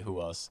me think of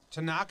who else.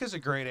 Tanaka's a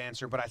great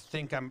answer, but I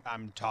think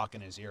I'm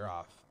talking his ear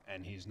off,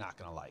 and he's not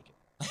going to like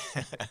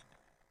it.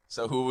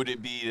 So who would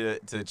it be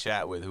to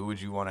chat with? Who would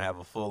you want to have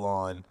a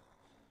full-on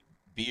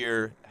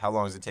beer? How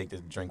long does it take to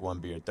drink one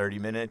beer? 30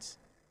 minutes?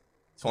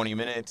 20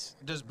 minutes?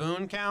 Does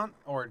Boone count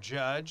or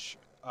Judge?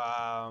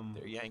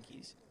 They're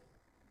Yankees.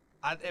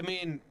 I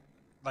mean,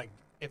 like,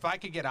 if I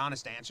could get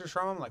honest answers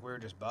from him, like we were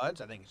just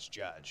buds, I think it's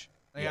Judge.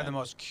 They have the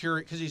most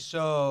curious, because he's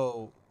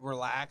so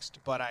relaxed,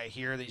 but I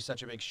hear that he's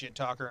such a big shit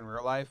talker in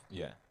real life.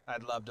 Yeah.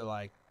 I'd love to,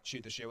 like,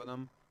 shoot the shit with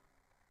him.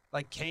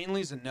 Like,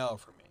 Canely's a no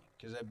for me,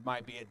 because it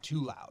might be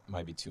too loud.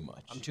 Might be too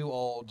much. I'm too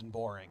old and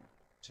boring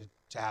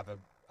to have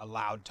a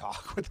loud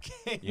talk with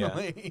Canely.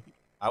 Yeah.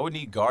 I would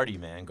need Gardy,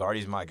 man.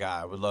 Gardy's my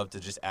guy. I would love to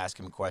just ask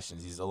him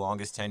questions. He's the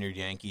longest tenured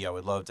Yankee. I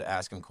would love to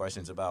ask him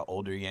questions about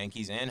older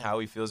Yankees and how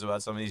he feels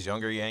about some of these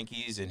younger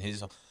Yankees and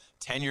his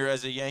tenure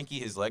as a Yankee,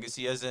 his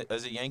legacy as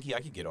a Yankee.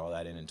 I could get all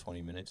that in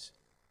 20 minutes.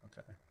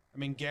 Okay. I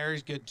mean,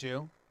 Gary's good,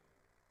 too.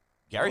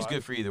 Gary's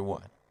good for either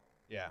one.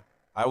 Yeah.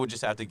 I would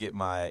just have to get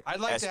my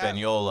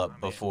Espanol up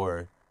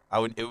before.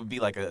 It would be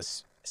like a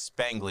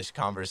Spanglish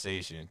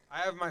conversation. I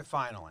have my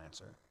final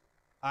answer.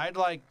 I'd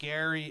like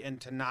Gary and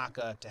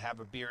Tanaka to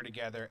have a beer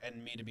together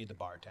and me to be the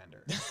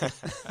bartender.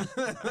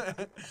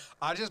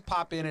 I'll just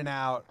pop in and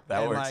out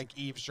and works. like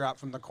eavesdrop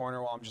from the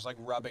corner while I'm just like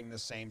rubbing the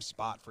same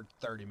spot for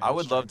 30 minutes. I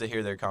would love to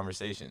hear their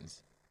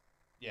conversations.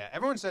 Yeah,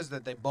 everyone says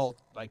that they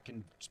both like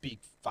can speak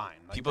fine.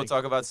 Like, People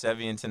talk about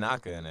Sevy and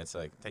Tanaka, and it's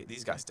like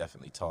these guys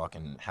definitely talk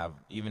and have,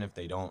 even if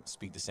they don't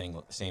speak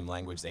the same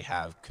language, they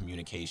have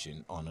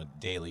communication on a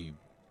daily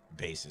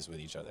basis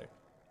with each other.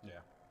 Yeah.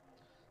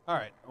 All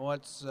right,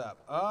 what's up?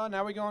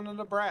 Now we going to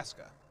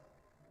Nebraska.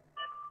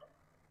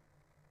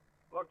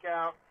 Look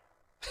out.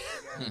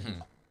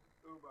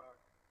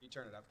 You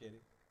turn it up,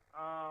 Katie.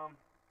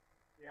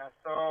 Yeah,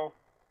 so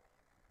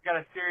got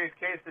a serious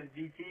case of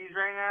DTs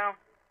right now.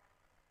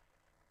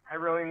 I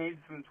really need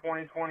some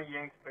 2020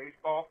 Yanks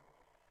baseball.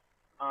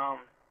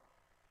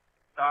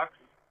 Sucks.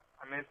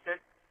 I missed it.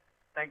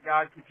 Thank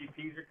God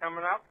PPPs are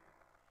coming up.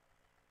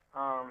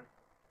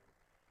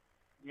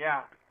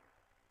 Yeah.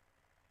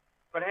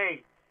 But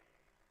hey,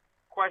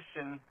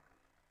 question.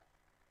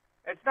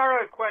 It's not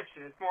really a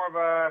question. It's more of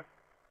a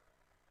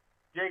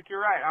Jake. You're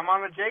right. I'm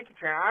on the Jakey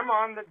train. I'm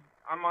on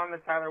the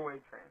Tyler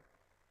Wade train.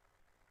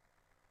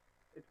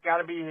 It's got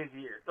to be his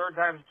year. Third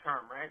time's a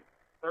charm, right?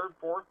 Third,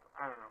 fourth,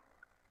 I don't know.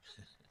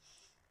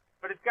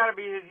 But it's got to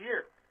be his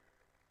year.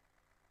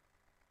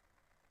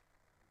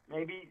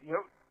 Maybe,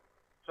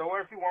 so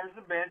what if he warms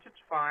the bench? It's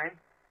fine.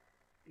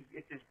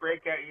 It's his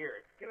breakout year.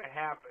 It's going to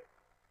happen.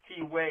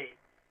 T. Wade.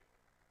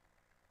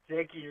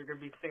 Jakey, you're going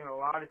to be singing a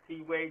lot of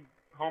T. Wade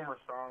Homer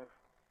songs.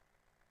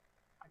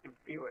 I can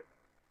feel it.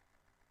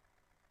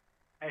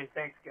 Hey,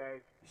 thanks,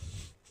 guys.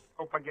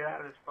 Hope I get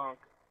out of this funk.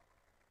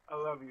 I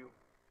love you.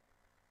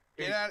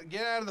 Get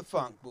out of the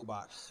funk,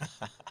 Bubak.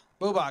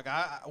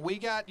 Bubak, we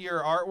got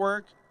your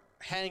artwork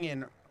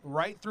hanging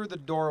right through the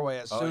doorway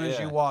as soon as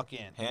you walk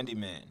in.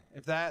 Handyman.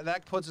 If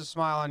that puts a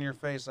smile on your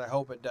face, I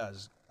hope it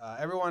does.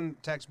 Everyone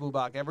texts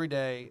Bubak every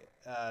day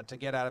to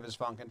get out of his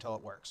funk until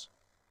it works.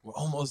 We're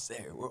almost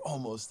there.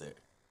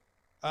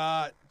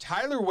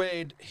 Tyler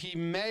Wade, he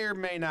may or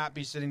may not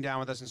be sitting down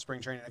with us in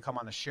spring training to come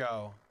on the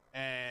show.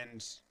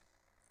 And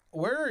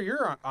where are you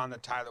on the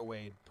Tyler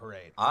Wade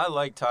parade? I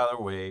like Tyler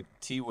Wade,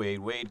 T-Wade,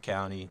 Wade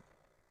County.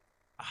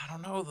 I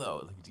don't know,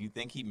 though. Do you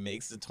think he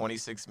makes the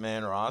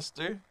 26-man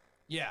roster?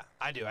 Yeah,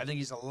 I do. I think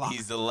he's a lot.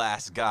 He's the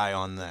last guy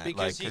on that,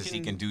 Because he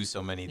can do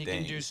so many things. He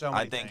can do so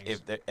many I think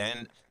things.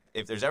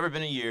 if there's ever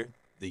been a year,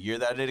 the year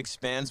that it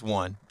expands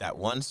that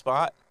one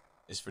spot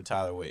is for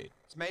Tyler Wade.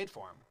 It's made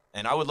for him.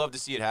 And I would love to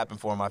see it happen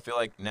for him. I feel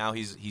like now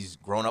he's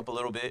grown up a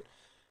little bit.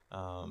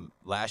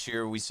 Last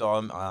year we saw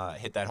him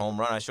hit that home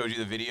run. I showed you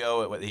the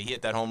video. He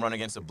hit that home run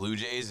against the Blue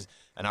Jays,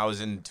 and I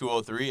was in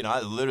 203, and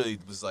I literally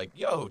was like,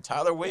 yo,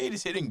 Tyler Wade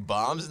is hitting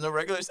bombs in the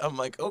regulars. I'm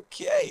like,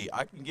 okay,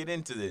 I can get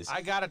into this.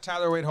 I got a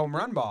Tyler Wade home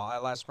run ball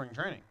at last spring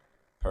training.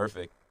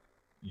 Perfect.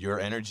 Your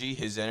energy,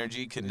 his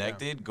energy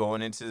connected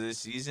going into this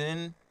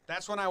season.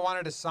 That's when I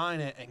wanted to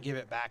sign it and give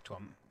it back to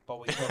him. But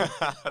we couldn't.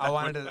 I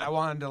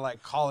wanted to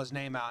like call his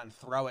name out and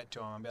throw it to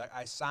him and be like,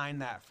 I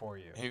signed that for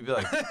you. And he'd be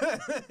like,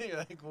 You're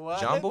like,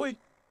 what? John Boy?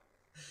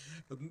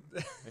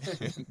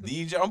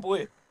 The John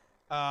Boy?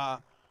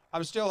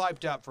 I'm still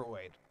hyped up for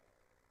Wade.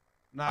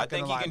 I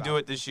think he can do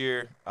it this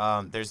year.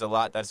 There's a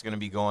lot that's going to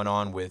be going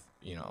on with,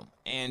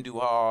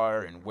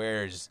 Andujar and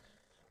where's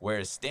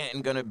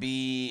Stanton going to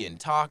be and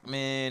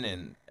Tauchman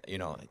and,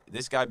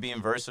 this guy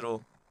being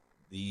versatile,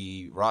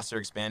 the roster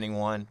expanding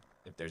one.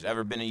 If there's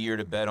ever been a year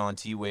to bet on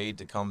T-Wade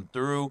to come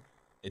through,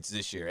 it's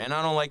this year. And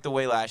I don't like the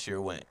way last year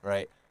went,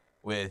 right?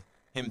 With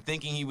him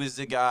thinking he was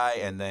the guy,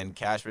 and then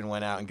Cashman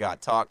went out and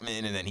got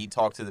Tauchman, and then he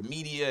talked to the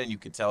media, and you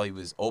could tell he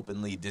was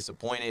openly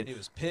disappointed. He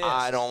was pissed.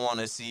 I don't want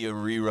to see a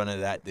rerun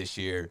of that this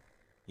year.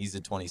 He's the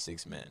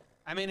 26th man.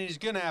 I mean, he's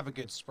going to have a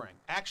good spring.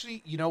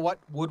 Actually, you know what?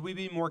 Would we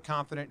be more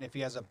confident if he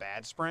has a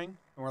bad spring?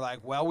 And we're like,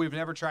 well, we've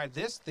never tried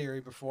this theory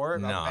before. A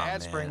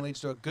bad spring leads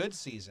to a good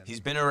season.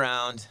 He's been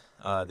around.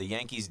 The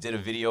Yankees did a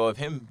video of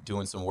him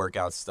doing some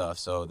workout stuff.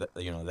 So,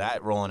 that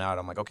rolling out,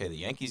 I'm like, okay, the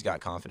Yankees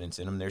got confidence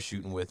in him. They're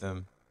shooting with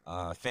him.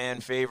 Fan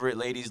favorite.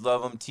 Ladies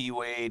love him.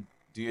 T-Wade,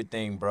 do your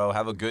thing, bro.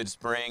 Have a good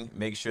spring.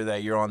 Make sure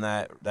that you're on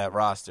that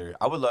roster.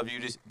 I would love you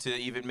to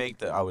even make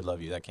the – I would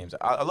love you. That came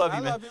 – I love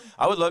you, man.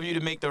 I would love you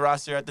to make the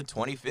roster at the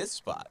 25th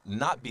spot,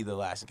 not be the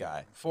last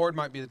guy. Ford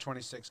might be the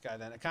 26th guy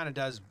then. It kind of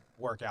does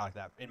work out like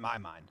that in my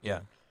mind.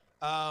 Yeah.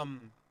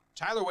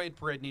 Tyler Wade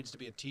parade needs to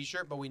be a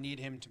T-shirt, but we need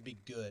him to be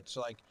good.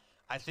 So,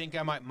 I think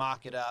I might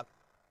mock it up,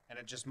 and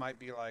it just might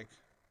be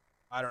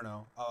I don't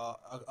know,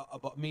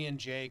 me and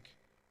Jake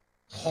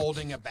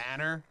holding a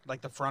banner,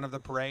 the front of the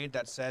parade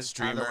that says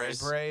Tyler Wade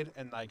parade,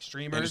 and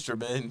streamers.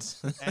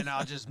 Instruments. And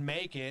I'll just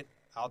make it.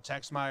 I'll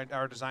text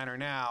our designer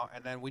now,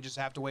 and then we just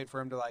have to wait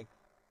for him to,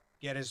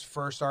 get his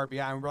first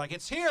RBI, and we're like,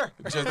 it's here.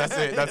 That's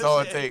it. That's all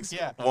it takes.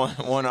 Yeah. One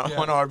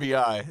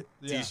RBI.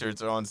 Yeah.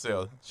 T-shirts are on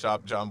sale.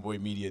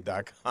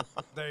 ShopJohnBoyMedia.com.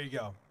 There you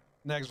go.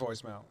 Next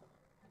voicemail.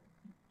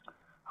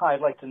 Hi,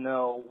 I'd like to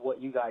know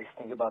what you guys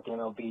think about the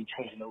MLB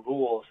changing the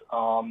rules,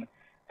 and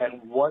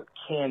what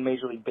can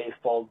Major League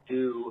Baseball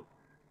do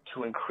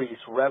to increase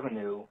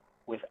revenue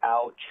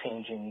without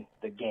changing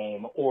the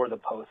game or the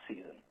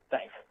postseason?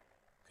 Thanks.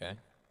 Okay.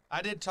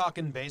 I did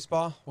Talking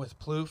Baseball with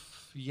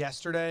Plouffe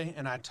yesterday,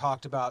 and I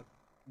talked about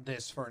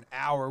this for an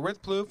hour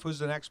with Plouffe, who's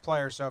the next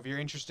player. So if you're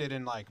interested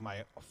in my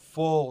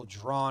full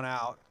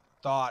drawn-out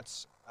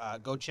thoughts,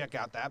 go check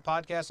out that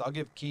podcast. I'll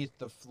give Keith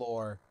the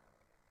floor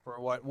for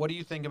what do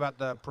you think about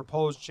the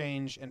proposed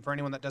change? And for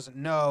anyone that doesn't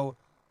know,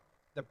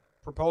 the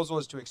proposal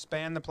is to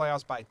expand the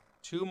playoffs by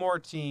 2 more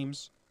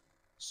teams.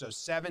 So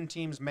 7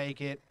 teams make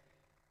it,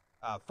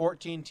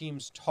 14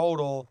 teams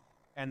total,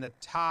 and the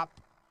top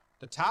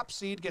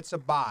seed gets a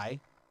bye.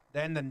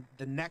 Then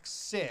the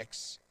next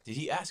 6. Did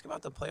he ask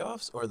about the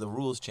playoffs or the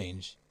rules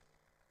change?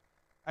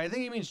 I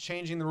think he means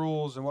changing the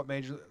rules and what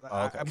major.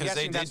 Okay. I'm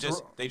guessing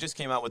they just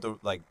came out with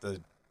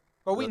the.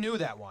 But we knew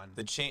that one.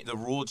 The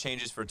rule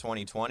changes for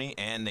 2020,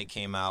 and they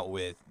came out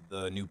with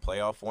the new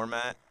playoff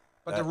format.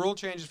 But the rule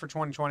changes for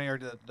 2020 are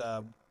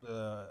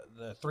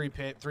the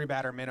 3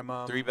 batter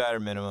minimum. 3 batter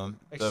minimum.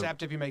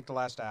 Except if you make the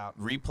last out.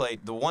 Replay.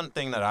 The one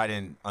thing that I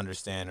didn't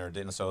understand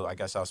so I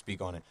guess I'll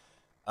speak on it.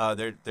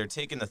 They're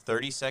taking the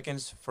 30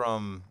 seconds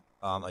from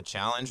a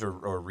challenge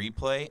or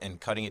replay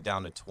and cutting it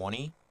down to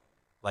 20.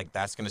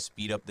 That's going to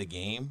speed up the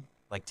game.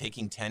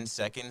 Taking 10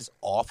 seconds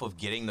off of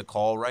getting the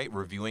call right,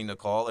 reviewing the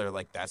call,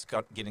 or that's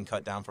getting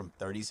cut down from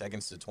 30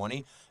 seconds to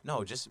 20.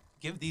 No, just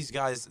give these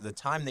guys the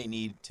time they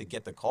need to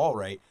get the call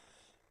right.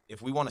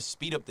 If we want to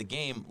speed up the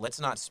game, let's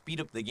not speed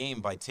up the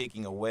game by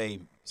taking away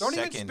Don't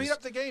seconds. even speed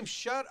up the game.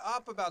 Shut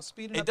up about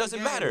speeding up the game. It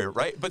doesn't matter,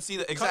 right? But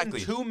see, exactly.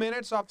 Cutting 2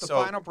 minutes off the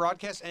final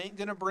broadcast ain't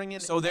going to bring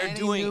in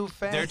new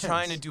fans. They're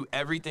trying to do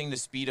everything to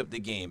speed up the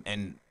game.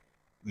 And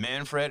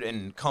Manfred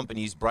and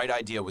company's bright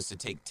idea was to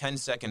take 10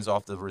 seconds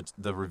off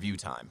the review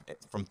time.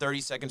 From 30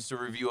 seconds to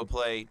review a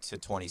play to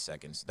 20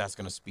 seconds. That's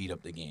going to speed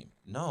up the game.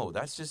 No,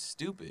 that's just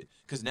stupid.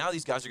 Because now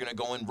these guys are going to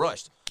go in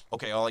rushed.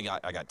 Okay,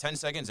 I got 10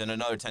 seconds and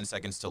another 10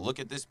 seconds to look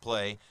at this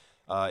play,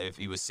 if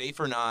he was safe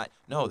or not.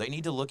 No, they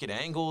need to look at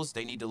angles.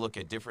 They need to look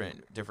at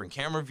different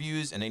camera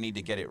views, and they need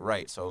to get it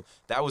right. So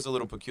that was a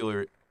little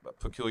peculiar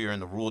in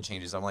the rule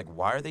changes. I'm like,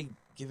 why are they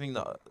giving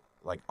the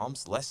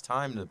umps less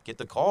time to get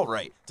the call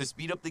right to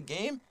speed up the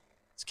game?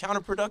 It's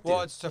counterproductive.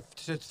 Well, it's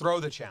to throw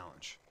the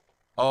challenge.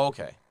 Oh,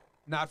 okay.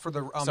 Not for the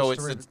umps. So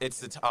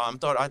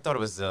I thought it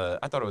was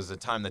the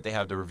time that they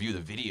have to review the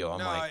video.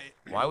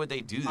 Why would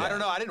they do that? I don't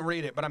know. I didn't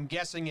read it, but I'm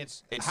guessing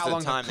it's how the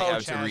long time the coach they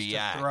have to has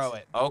react. to throw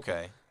it.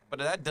 Okay. But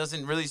that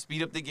doesn't really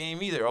speed up the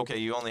game either. Okay,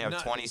 you only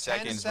have 20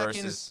 seconds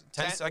versus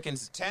 10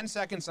 seconds. 10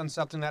 seconds on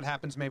something that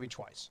happens maybe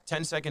twice.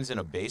 10 seconds in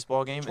a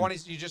baseball game? 20.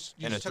 You just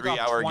in a took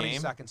 3-hour off 20 game?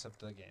 seconds of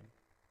the game.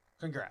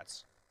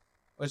 Congrats.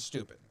 It's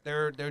stupid.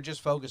 They're just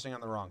focusing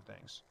on the wrong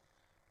things.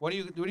 What do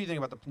you think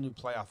about the new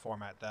playoff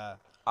format?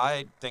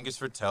 I think it's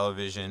for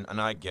television, and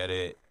I get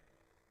it.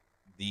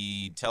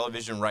 The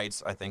television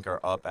rights, I think, are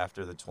up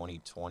after the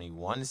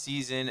 2021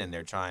 season, and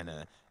they're trying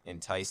to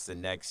entice the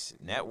next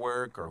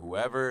network or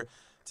whoever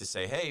to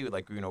say, hey,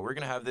 we're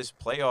going to have this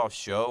playoff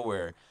show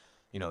where,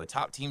 the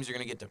top teams are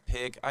going to get to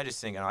pick. I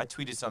just think, I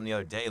tweeted something the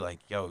other day,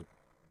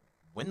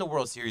 win the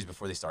World Series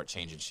before they start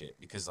changing shit.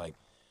 Because,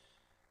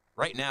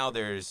 right now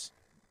there's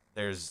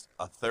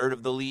a third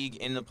of the league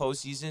in the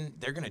postseason.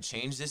 They're going to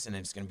change this, and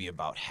it's going to be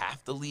about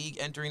half the league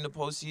entering the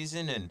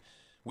postseason. And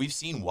we've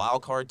seen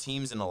wild card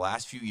teams in the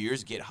last few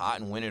years get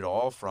hot and win it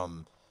all,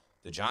 from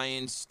the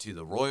Giants to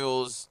the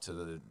Royals to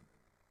the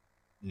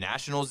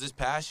Nationals this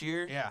past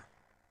year. Yeah.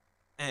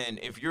 And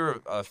if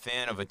you're a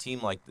fan of a team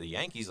like the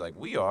Yankees, like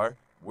we are,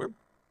 we're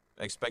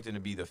expecting to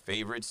be the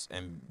favorites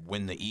and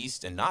win the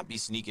East and not be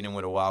sneaking in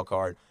with a wild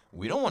card.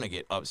 We don't want to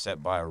get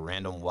upset by a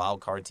random wild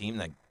card team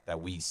that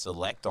we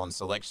select on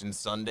Selection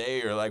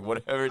Sunday or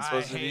whatever it's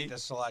supposed to be. I hate the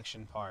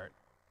selection part.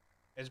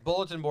 It's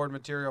bulletin board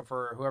material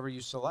for whoever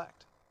you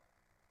select.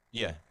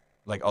 Yeah.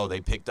 They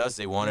picked us.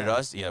 They wanted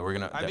us. Yeah, we're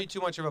going to. I'd be too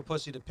much of a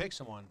pussy to pick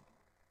someone,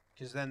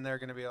 because then they're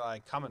going to be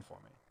coming for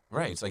me.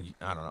 Right. It's I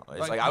don't know.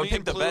 It's I would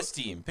pick the best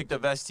team. Pick the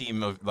best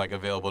team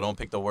available. Don't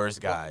pick the worst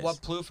guys.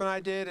 What Plouffe and I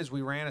did is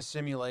we ran a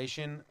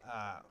simulation,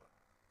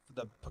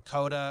 the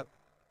PECOTA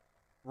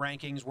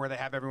rankings where they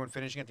have everyone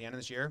finishing at the end of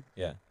this year.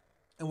 Yeah.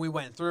 And we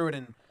went through it,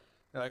 and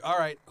they're all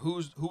right,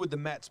 who would the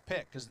Mets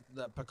pick? Because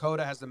the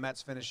PECOTA has the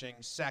Mets finishing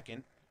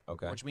second,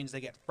 which means they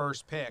get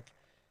first pick.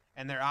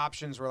 And their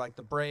options were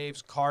the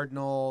Braves,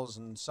 Cardinals,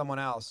 and someone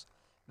else.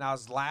 And I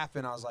was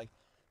laughing. I was like,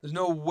 there's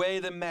no way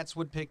the Mets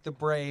would pick the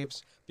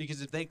Braves,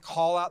 because if they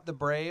call out the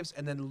Braves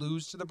and then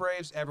lose to the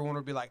Braves, everyone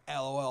would be like,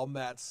 LOL,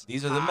 Mets.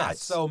 These are the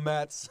Mets. So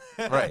Mets.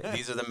 Right.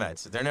 These are the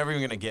Mets. They're never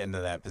even going to get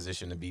into that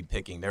position to be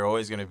picking. They're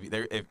always going to be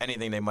there. If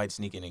anything, they might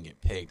sneak in and get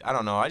picked. I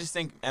don't know. I just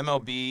think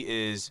MLB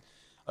is,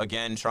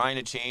 again, trying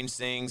to change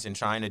things and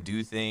trying to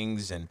do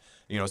things. And,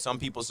 some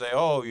people say,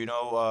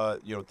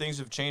 things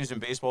have changed in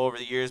baseball over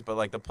the years,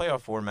 but the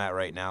playoff format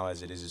right now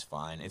as it is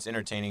fine. It's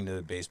entertaining to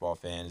the baseball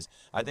fans.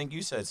 I think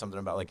you said something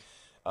about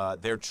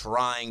they're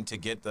trying to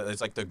get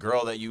it's the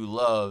girl that you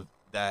love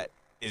that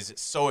is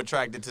so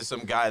attracted to some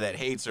guy that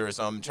hates her or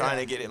something, trying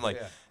to get him.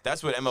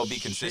 That's what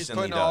MLB consistently does. She's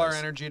putting all her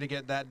energy to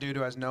get that dude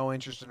who has no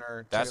interest in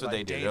her. That's what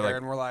they do. They're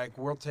and we're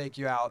we'll take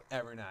you out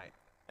every night.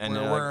 And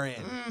we're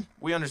in.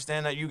 We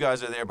understand that you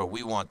guys are there, but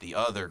we want the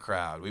other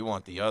crowd. We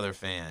want the other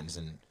fans.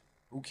 And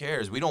who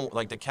cares? We don't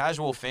the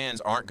casual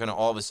fans aren't going to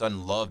all of a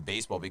sudden love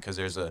baseball because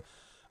there's a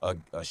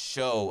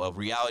show, a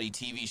reality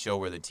TV show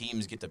where the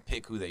teams get to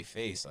pick who they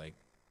face.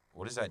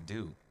 What does that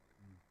do?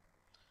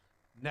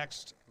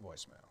 Next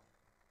voicemail.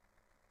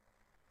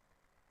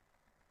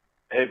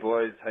 Hey,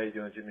 boys. How you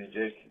doing, Jimmy and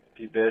Jake?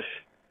 Pete Bish.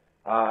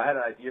 I had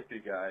an idea for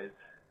you guys.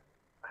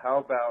 How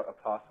about a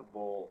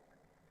possible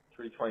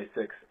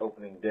 326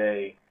 opening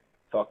day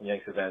Talking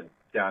Yanks event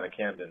down in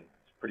Camden?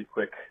 It's a pretty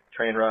quick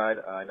train ride.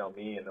 I know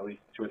me and at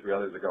least 2 or 3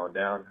 others are going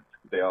down.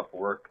 It's a day off of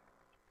work.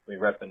 We're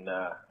repping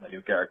my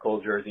new Garrett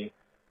Cole jersey.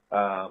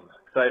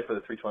 Excited for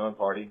the 321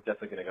 party.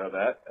 Definitely going to go to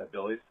that at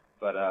Billy's.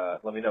 But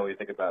let me know what you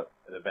think about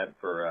an event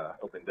for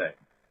open day.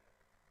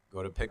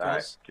 Go to Pickles. All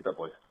right, keep up,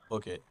 boys.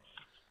 Book it.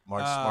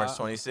 March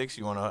 26th,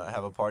 you want to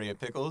have a party at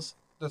Pickles?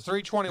 The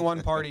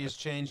 321 party has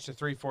changed to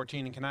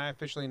 314, and can I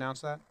officially announce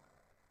that?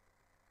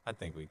 I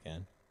think we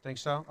can. Think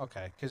so?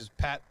 Okay, because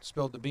Pat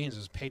spilled the beans.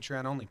 It's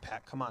Patreon only.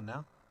 Pat, come on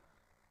now.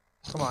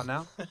 Come on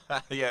now.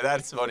 Yeah,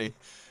 that's funny.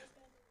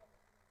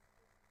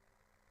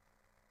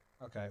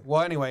 Okay.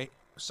 Well, anyway,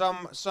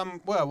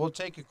 we'll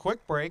take a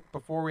quick break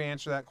before we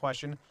answer that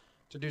question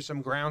to do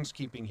some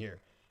groundskeeping here.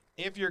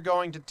 If you're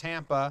going to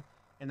Tampa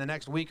in the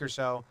next week or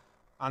so,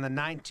 on the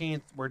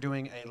 19th, we're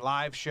doing a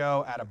live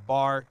show at a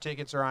bar.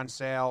 Tickets are on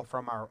sale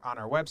on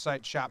our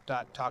website,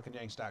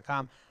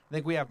 shop.talkingyanks.com. I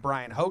think we have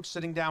Brian Hoke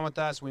sitting down with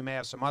us. We may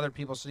have some other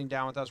people sitting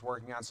down with us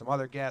working on some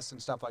other guests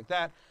and stuff like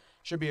that.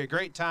 Should be a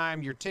great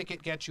time. Your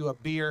ticket gets you a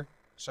beer,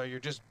 so you're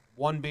just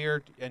one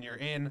beer and you're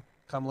in.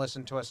 Come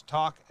listen to us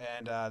talk,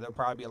 and there'll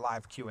probably be a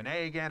live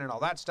Q&A again and all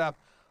that stuff.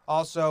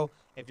 Also,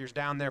 if you're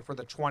down there for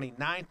the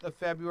 29th of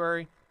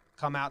February,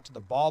 come out to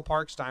the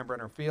ballpark,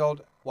 Steinbrenner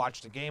Field,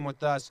 watch the game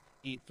with us,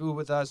 eat food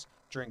with us,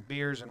 drink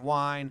beers and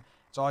wine.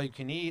 It's all you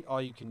can eat,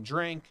 all you can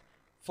drink.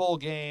 full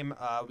game.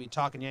 We'll be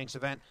Talking Yanks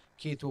event.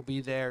 Keith will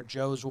be there.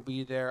 Joe's will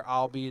be there.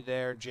 I'll be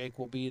there. Jake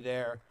will be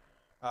there.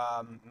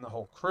 And the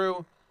whole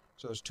crew.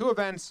 So there's 2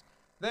 events.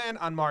 Then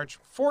on March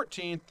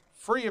 14th,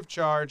 free of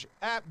charge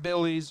at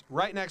Billy's,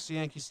 right next to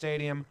Yankee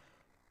Stadium,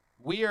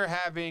 we are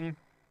having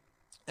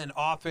an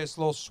office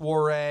little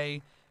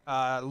soiree,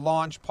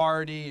 launch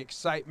party,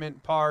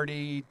 excitement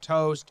party,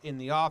 toast in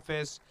the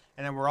office,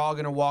 and then we're all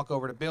going to walk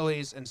over to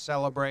Billy's and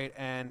celebrate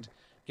and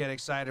get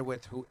excited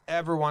with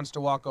whoever wants to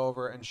walk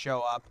over and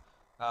show up.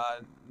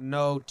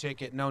 No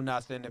ticket, no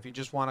nothing. If you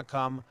just want to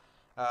come,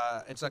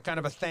 it's a kind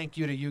of a thank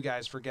you to you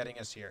guys for getting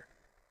us here.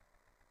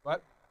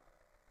 What?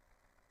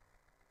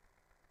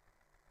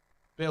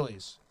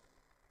 Billy's.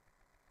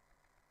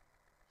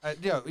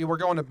 Yeah, we're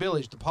going to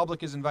Billy's. The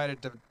public is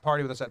invited to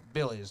party with us at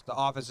Billy's. The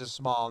office is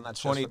small, and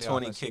that's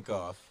 2020 just for the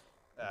kickoff.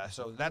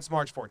 So that's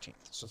March 14th.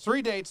 So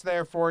 3 dates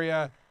there for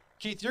you.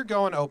 Keith, you're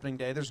going opening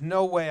day. There's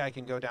no way I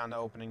can go down to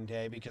opening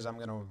day because I'm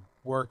going to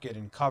work it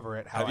and cover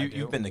it how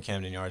You've been to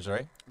Camden Yards,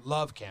 right?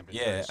 Love Camden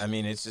Yards. Yeah, I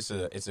mean, it's just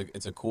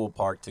it's a cool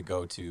park to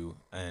go to,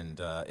 and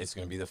it's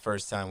going to be the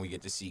first time we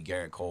get to see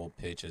Garrett Cole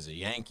pitch as a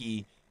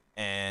Yankee,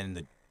 and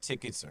the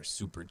tickets are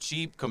super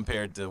cheap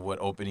compared to what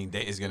opening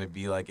day is going to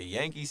be like at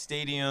Yankee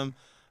Stadium.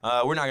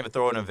 We're not going to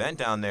throw an event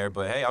down there,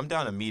 but hey, I'm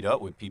down to meet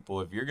up with people.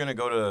 If you're going to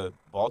go to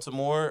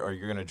Baltimore or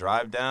you're going to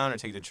drive down or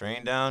take the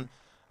train down,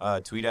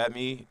 tweet at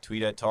me,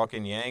 tweet at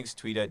Talking Yanks,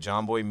 tweet at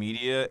John Boy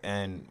Media,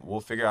 and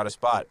we'll figure out a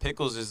spot.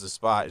 Pickles is the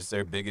spot. It's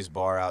their biggest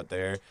bar out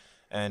there.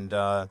 And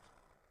the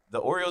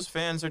Orioles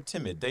fans are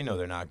timid. They know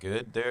they're not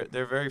good.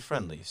 They're very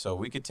friendly. So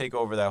we could take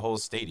over that whole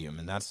stadium,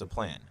 and that's the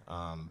plan.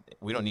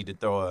 We don't need to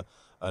throw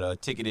a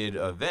ticketed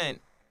event.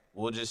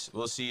 We'll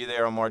see you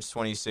there on March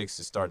 26th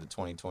to start the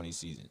 2020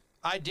 season.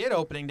 I did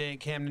opening day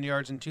at Camden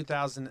Yards in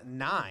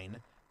 2009.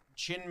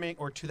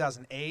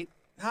 2008.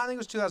 I think it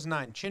was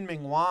 2009.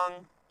 Chin-Ming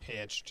Wang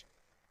pitched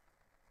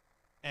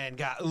and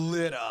got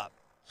lit up.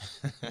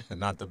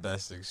 Not the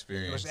best It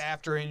experience. was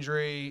after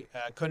injury.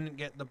 Couldn't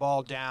get the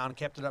ball down.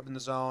 Kept it up in the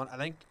zone. I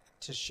think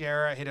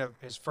Teixeira hit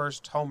his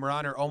first home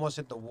run or almost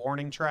hit the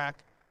warning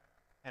track.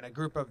 And a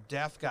group of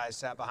deaf guys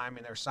sat behind me,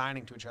 and they were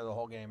signing to each other the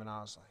whole game, and I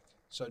was like,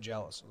 so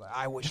jealous. I was like,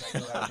 I wish I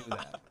knew how to do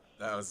that.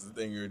 That was the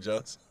thing, you were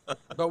jealous.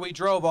 But we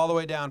drove all the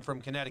way down from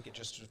Connecticut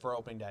just for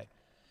opening day.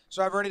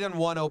 So I've already done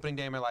one opening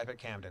day in my life at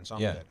Camden, so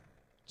I'm good.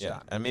 It's Yeah,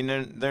 done. I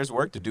mean, there's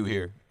work to do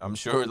here. I'm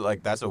sure,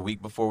 that's a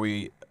week before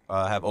we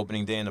have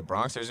opening day in the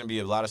Bronx. There's going to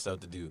be a lot of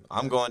stuff to do.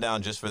 I'm going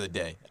down just for the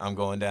day. I'm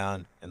going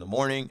down in the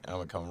morning. I'm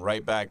going to come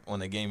right back when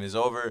the game is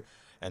over,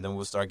 and then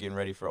we'll start getting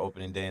ready for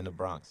opening day in the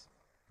Bronx.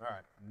 All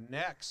right,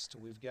 next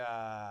we've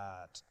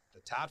got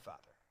the Todd Father.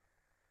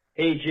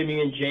 Hey,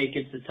 Jimmy and Jake,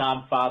 it's the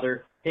Todd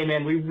Father. Hey,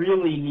 man, we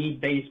really need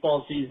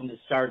baseball season to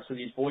start so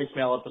these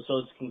voicemail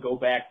episodes can go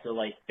back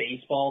to,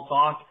 baseball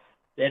talk.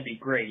 That'd be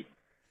great.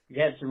 We've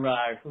had some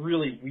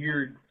really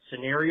weird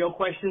scenario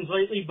questions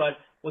lately, but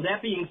with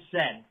that being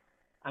said,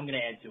 I'm going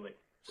to add to it.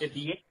 If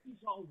the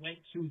Yankees all went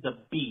to the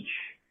beach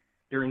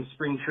during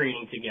spring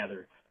training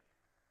together,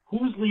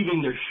 who's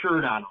leaving their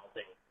shirt on all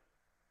day?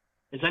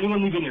 Is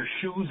anyone leaving their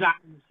shoes on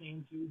in the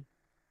same tube?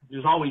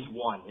 There's always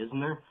one, isn't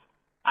there?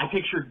 I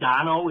picture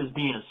Dono as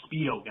being a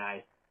Speedo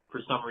guy for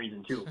some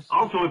reason, too.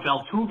 Also, if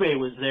Altuve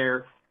was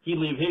there, he'd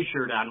leave his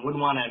shirt on, wouldn't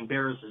want to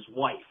embarrass his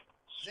wife.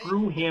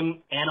 Screw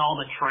him and all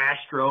the trash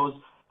stros.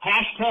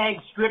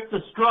 Hashtag strip the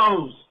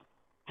stros.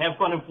 Have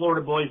fun in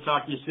Florida, boys.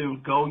 Talk to you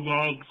soon. Go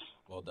Yanks.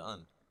 Well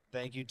done.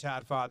 Thank you,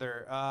 Todd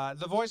Father.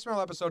 The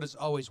voicemail episode is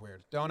always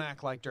weird. Don't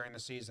act like during the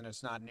season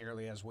it's not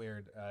nearly as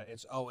weird.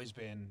 It's always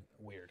been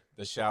weird.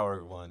 The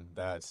shower one,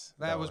 that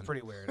was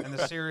pretty weird. And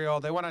the cereal,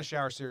 they went on a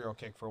shower cereal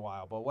kick for a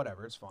while, but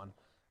whatever, it's fun.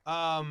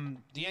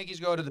 The Yankees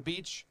go to the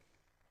beach.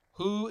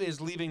 Who is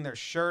leaving their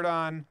shirt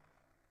on?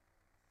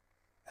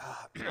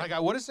 I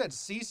would have said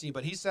CeCe,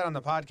 but he said on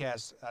the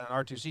podcast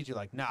on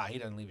R2C2, nah, he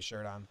doesn't leave his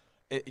shirt on.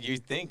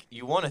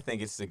 You want to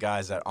think it's the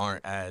guys that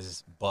aren't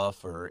as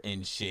buff or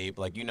in shape.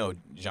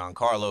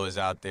 Giancarlo is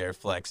out there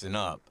flexing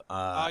up.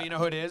 You know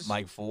who it is?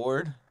 Mike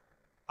Ford.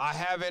 I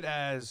have it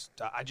as,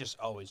 I just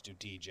always do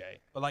DJ.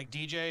 But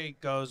DJ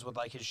goes with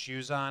his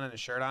shoes on and his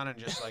shirt on and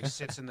just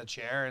sits in the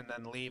chair and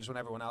then leaves when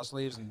everyone else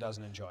leaves and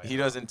doesn't enjoy it. He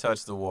doesn't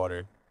touch the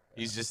water.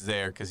 He's just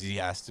there because he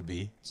has to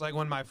be. It's like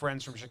when my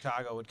friends from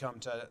Chicago would come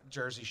to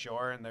Jersey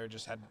Shore and they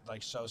just had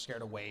so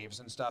scared of waves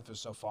and stuff. It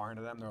was so far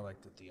into them. They're like,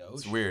 the ocean.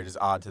 It's weird. It's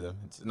odd to them.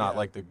 It's not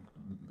like the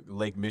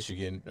Lake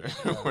Michigan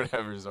or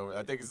whatever is over.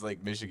 I think it's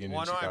Lake Michigan.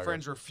 One of my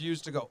friends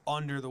refused to go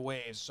under the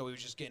waves, so he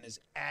was just getting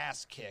his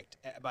ass kicked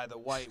by the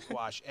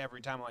whitewash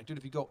every time. I'm like, dude,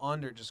 if you go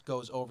under, it just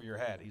goes over your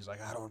head. He's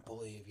like, I don't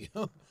believe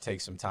you.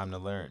 Takes some time to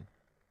learn.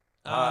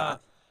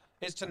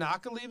 Is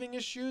Tanaka leaving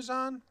his shoes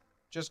on?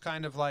 Just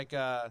kind of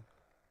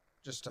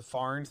just a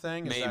foreign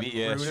thing? Is Maybe, that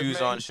yeah, rude of shoes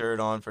me? on, shirt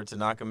on for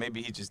Tanaka.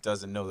 Maybe he just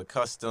doesn't know the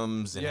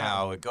customs and Yeah.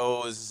 how it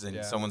goes, and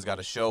Yeah. someone's got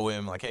to show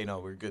him, like, hey, no,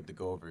 we're good to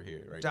go over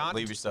here. Right?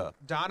 Leave your stuff.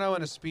 Dono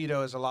in a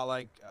Speedo is a lot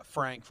like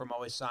Frank from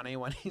Always Sunny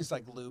when he's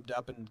like lubed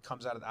up and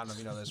comes out of, I don't know if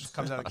you know this,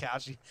 comes out of the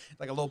couch,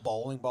 like a little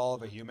bowling ball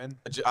of a human.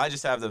 I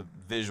just have the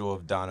visual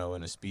of Dono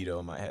in a Speedo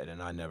in my head,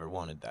 and I never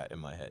wanted that in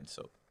my head,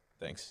 so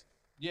thanks.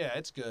 Yeah,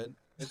 it's good.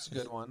 It's a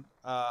good one.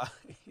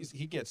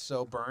 He gets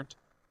so burnt.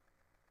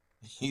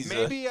 He's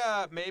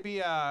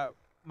Maybe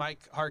Mike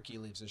Harkey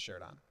leaves his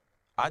shirt on.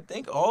 I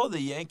think all the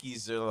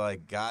Yankees are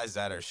like guys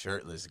that are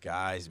shirtless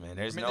guys, man.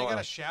 There's They no got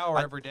to shower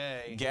every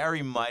day.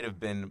 Gary might have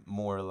been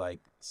more like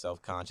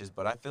self-conscious,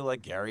 but I feel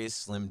like Gary is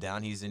slimmed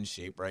down. He's in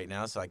shape right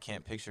now, so I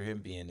can't picture him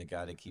being the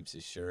guy that keeps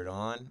his shirt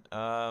on.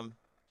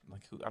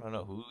 Like who? I don't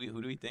know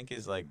who do we think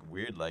is like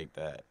weird like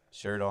that?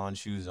 Shirt on,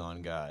 shoes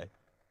on guy.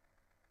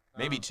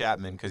 Maybe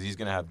Chapman, because he's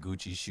gonna have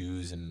Gucci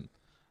shoes and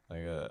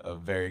like a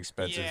very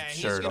expensive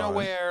shirt on. He's gonna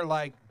wear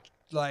like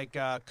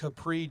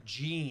capri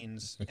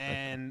jeans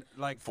and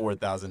like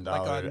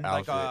 $4,000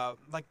 outfit.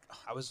 Like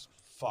I was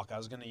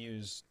gonna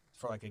use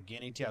for like a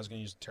guinea tea. I was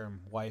gonna use the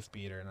term wife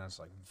beater, and that's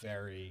like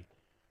very.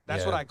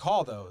 That's what I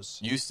call those.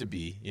 Used to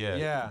be, yeah.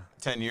 Yeah.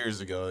 10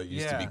 years ago, it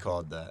used to be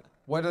called that.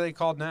 What are they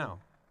called now?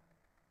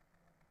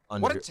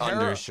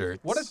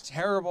 Undershirts. What a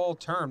terrible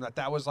term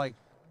that was like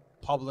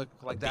public,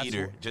 like that's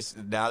beater.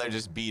 Now they're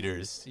just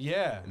beaters.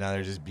 Yeah. Now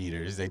they're just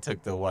beaters. They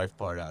took the wife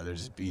part out. They're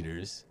just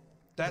beaters.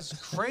 That's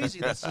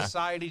crazy that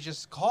society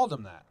just called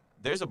them that.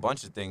 There's a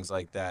bunch of things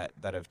like that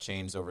have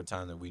changed over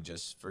time that we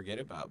just forget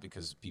about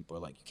because people are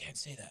like, you can't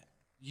say that.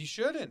 You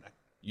shouldn't.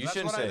 You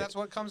shouldn't say it. That's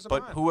what comes to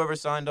mind. But whoever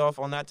signed off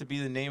on that to be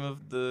the name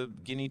of the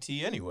guinea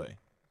tea anyway.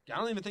 I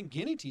don't even think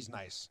guinea tea's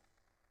nice.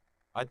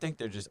 I think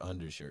they're just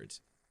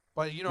undershirts.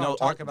 But you know what I'm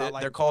talking about?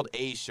 They're called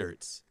A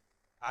shirts.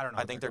 I don't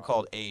know. I think they're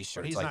called A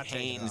shirts, like not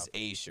Hanes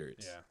A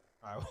shirts. Yeah.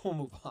 All right, we'll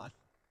move on.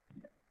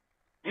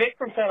 Nick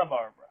from Santa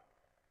Barbara.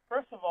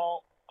 First of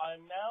all,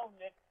 I'm now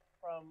Nick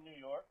from New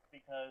York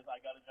because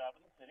I got a job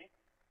in the city.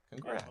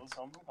 Congrats. And moved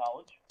home from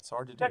college. It's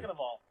hard to do. Second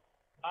of all,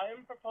 I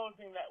am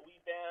proposing that we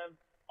ban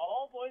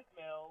all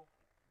voicemails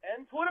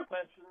and Twitter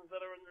questions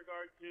that are in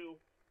regard to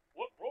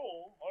what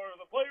role are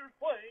the players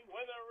playing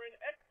when they're in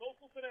X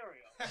social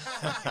scenario.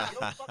 You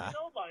don't fucking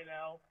know by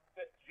now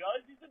that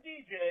Judge is a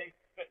DJ,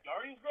 that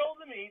Yardy's grilled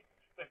the meat,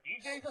 that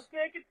DJ's a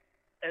snake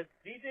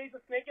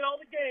at all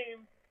the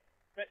games,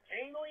 that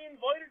Canely and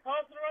Void are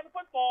tossing around the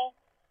football,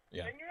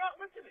 and you're not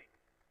listening.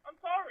 I'm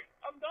sorry.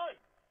 I'm done.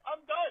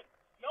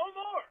 No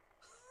more.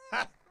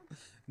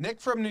 Nick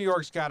from New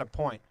York's got a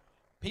point.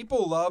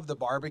 People love the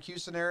barbecue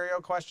scenario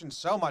question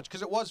so much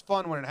because it was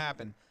fun when it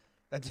happened.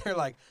 That they're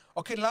like,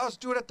 okay, now let's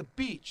do it at the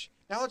beach.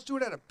 Now let's do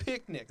it at a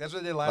picnic. That's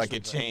what they did last week. Like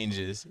it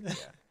changes. Yeah.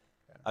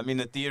 I mean,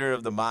 the theater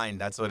of the mind,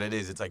 that's what it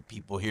is. It's like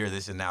people hear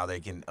this and now they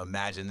can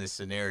imagine this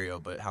scenario,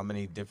 but how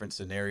many different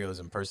scenarios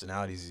and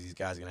personalities are these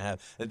guys going to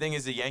have? The thing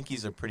is, the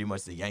Yankees are pretty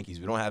much the Yankees.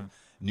 We don't have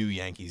new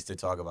Yankees to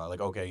talk about.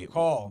 Like, okay,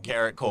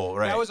 Garrett Cole,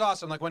 right? That was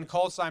awesome. Like when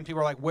Cole signed, people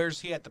were like, where's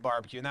he at the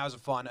barbecue? And that was a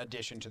fun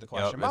addition to the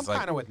question. But I'm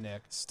kind of with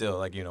Nick. Still,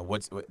 like, you know,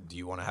 what do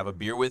you want to have a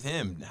beer with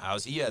him?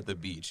 How's he at the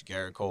beach?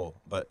 Garrett Cole.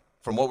 But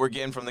from what we're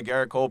getting from the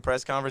Garrett Cole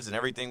press conference and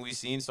everything we've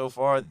seen so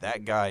far,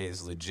 that guy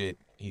is legit.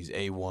 He's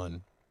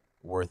A1,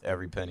 worth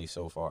every penny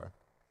so far.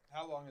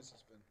 How long has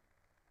this been?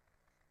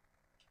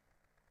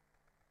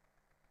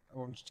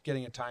 Oh, I'm just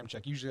getting a time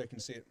check. Usually I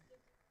can see it.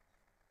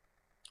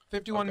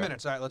 51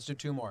 minutes. All right, let's do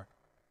two more.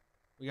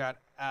 We got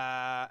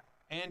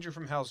Andrew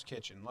from Hell's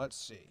Kitchen. Let's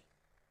see.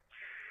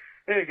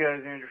 Hey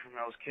guys, Andrew from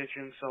Hell's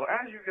Kitchen. So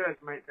as you guys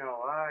might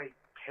know, I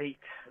hate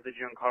the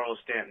Giancarlo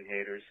Stanton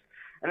haters.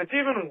 And it's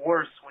even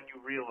worse when you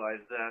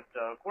realize that,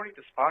 according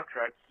to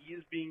Spotrac, he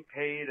is being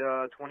paid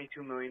 $22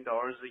 million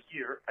a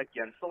year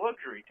against the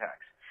luxury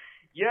tax.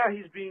 Yeah,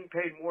 he's being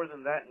paid more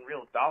than that in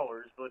real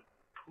dollars, but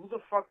who the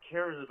fuck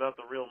cares about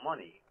the real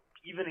money?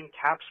 Even in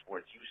cap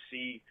sports, you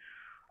see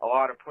a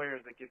lot of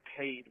players that get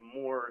paid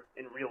more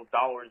in real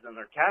dollars than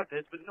their cap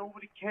hits, but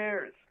nobody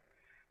cares.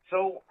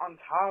 So on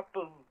top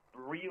of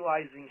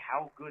realizing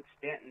how good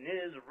Stanton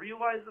is,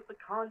 realize that the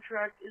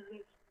contract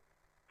isn't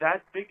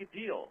that big a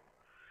deal.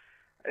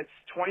 It's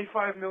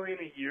 $25 million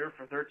a year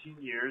for 13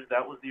 years.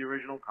 That was the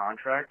original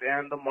contract,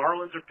 and the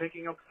Marlins are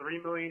picking up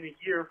 $3 million a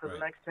year for the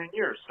next 10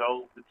 years.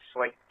 So it's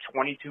like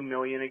 $22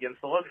 million against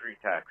the luxury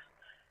tax,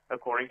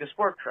 according to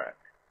Spotrac.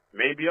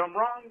 Maybe I'm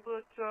wrong,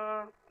 but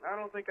I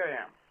don't think I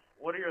am.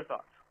 What are your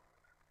thoughts?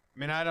 I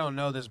mean, I don't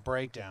know this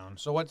breakdown.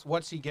 So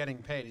what's he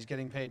getting paid? He's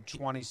getting paid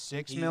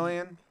 $26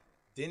 million?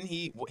 Didn't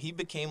he? He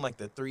became like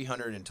the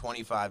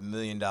 $325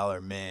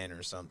 million man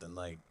or something.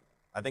 Like,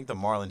 I think the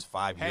Marlins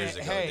 5 years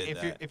ago did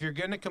that. If you're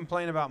going to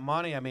complain about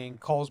money, I mean,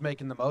 Cole's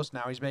making the most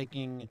now. He's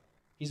making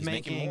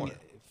more.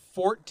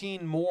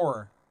 14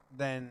 more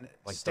than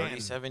Like Stanton.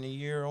 37 a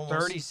year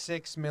almost?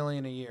 $36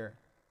 million a year.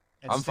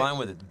 And I'm fine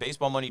with it.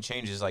 Baseball money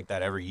changes like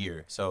that every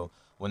year. So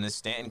when the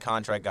Stanton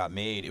contract got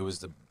made, it was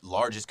the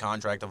largest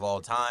contract of all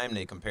time.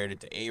 They compared it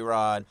to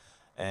A-Rod.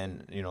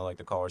 And, you know, like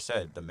the caller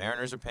said, the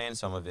Mariners are paying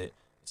some of it.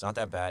 It's not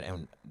that bad.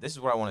 And this is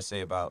what I want to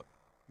say about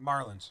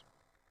Marlins.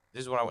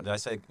 This is what I want. Did I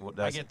say? What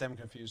did I say? get them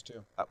confused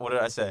too. What did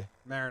I say?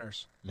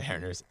 Mariners.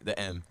 Mariners. The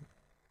M.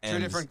 Two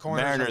M's. different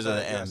corners. Mariners of are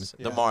the yes, M's.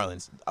 yeah. The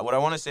Marlins. What I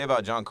want to say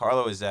about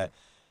Giancarlo is that,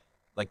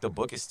 like, the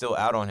book is still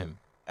out on him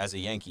as a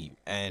Yankee,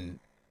 and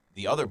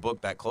the other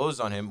book that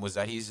closed on him was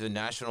that he's a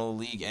National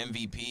League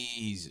MVP.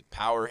 He's a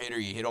power hitter.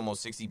 He hit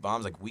almost 60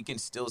 bombs. Like, we can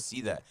still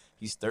see that.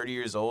 He's 30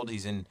 years old.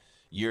 He's in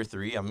year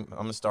 3. I'm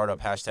gonna start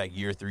up hashtag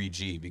year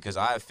 3G because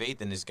I have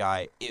faith in this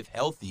guy, if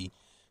healthy,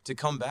 to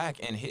come back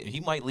and hit. He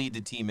might lead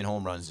the team in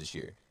home runs this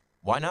year.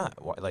 Why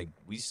not? Like,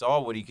 we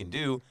saw what he can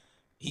do.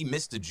 He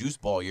missed the juice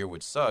ball year,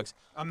 which sucks.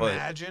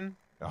 Imagine.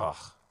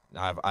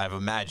 I've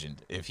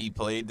imagined if he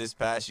played this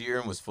past year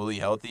and was fully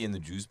healthy in the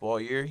juice ball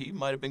year, he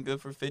might have been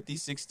good for 50,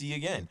 60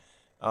 again.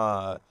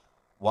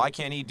 Why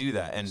can't he do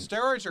that? And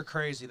steroids are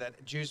crazy.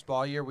 That juice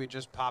ball year, we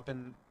just pop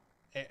in,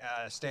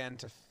 stand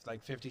to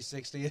like 50,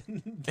 60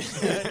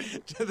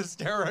 to the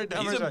steroid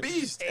numbers. he's a like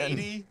beast.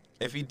 80. And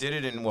if he did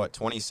it in,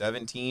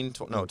 2017?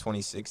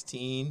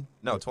 2016?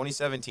 No,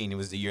 2017 it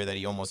was the year that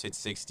he almost hit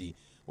 60.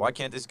 Why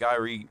can't this guy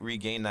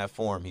regain that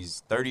form?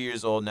 He's 30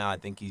 years old now. I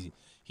think he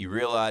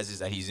realizes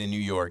that he's in New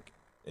York.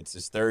 It's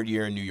his 3rd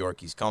year in New York.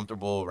 He's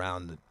comfortable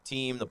around the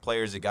team, the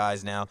players, the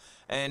guys now.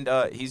 And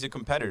he's a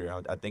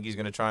competitor. I think he's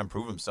going to try and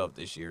prove himself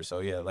this year. So,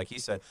 yeah, like he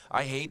said,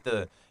 I hate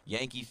the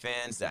Yankee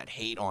fans that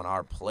hate on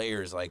our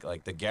players.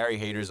 Like the Gary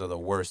haters are the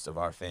worst of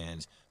our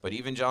fans. But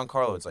even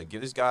Giancarlo, it's like,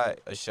 give this guy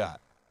a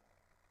shot.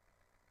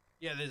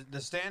 Yeah,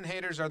 the Stan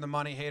haters are the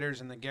money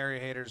haters, and the Gary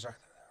haters are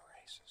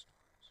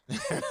the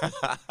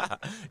racist.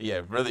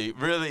 Yeah,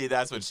 really,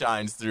 that's what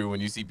shines through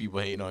when you see people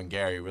hating on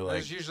Gary. We're like,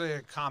 There's usually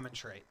a common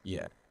trait.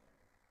 yeah.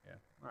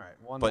 All right,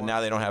 one But more.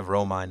 now they don't have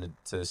Romine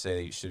to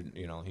say he should,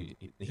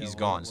 he's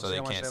gone, so they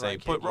can't say,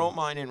 put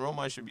Romine in.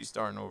 Romine should be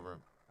starting over him.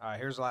 All right,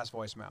 here's the last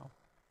voicemail.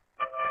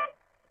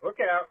 Look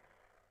out.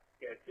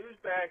 Guess who's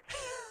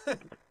back?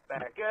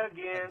 Back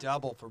again. A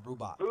double for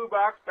Bubak.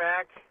 Bubak's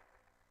back.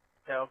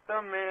 Tell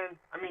some men.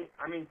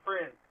 I mean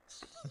friends.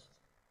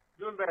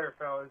 Doing better,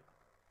 fellas.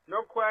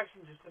 No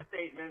question, just a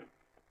statement.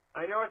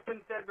 I know it's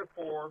been said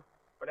before,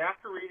 but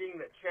after reading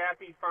that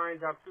Chappie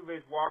finds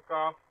Altuve's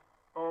walk-off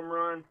home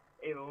run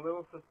a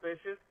little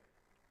suspicious,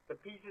 the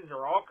pieces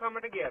are all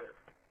coming together.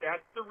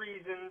 That's the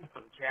reason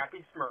for the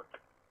Chappie smirk.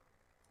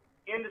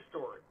 End of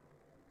story.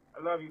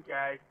 I love you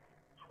guys.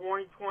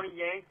 2020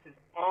 Yanks is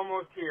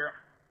almost here.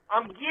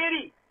 I'm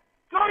giddy.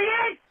 Go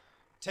Yanks!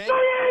 Go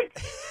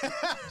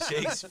Yanks!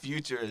 Jake's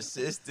future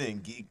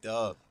assistant geeked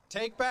up.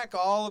 Take back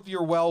all of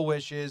your well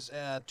wishes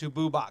to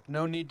Bubak.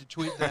 No need to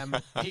tweet them.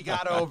 He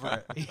got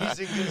over it. He's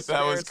in good spirits.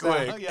 That was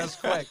quick. Now. Yes,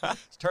 quick.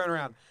 It's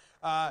turnaround.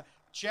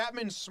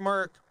 Chapman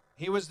smirk.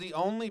 He was the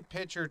only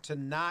pitcher to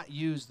not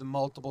use the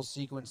multiple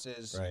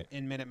sequences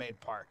in Minute Maid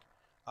Park,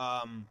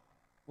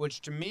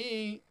 which to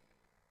me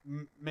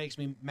makes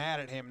me mad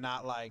at him,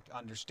 not like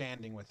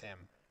understanding with him.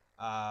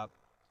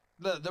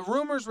 The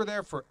rumors were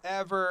there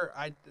forever.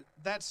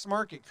 That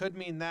smirk, it could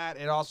mean that.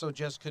 It also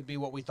just could be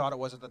what we thought it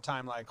was at the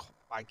time, like,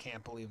 I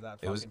can't believe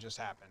that just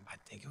happened. I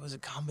think it was a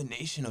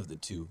combination of the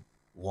two.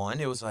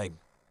 One, it was like,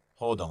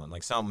 hold on,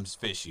 like something's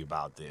fishy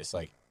about this.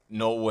 Like,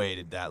 no way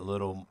did that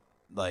little,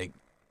 like,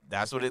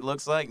 that's what it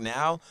looks like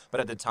now.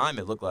 But at the time,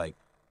 it looked like,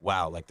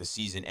 wow, like the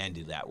season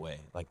ended that way.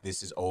 Like,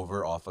 this is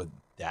over off of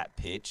that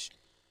pitch.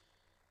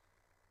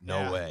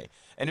 No way.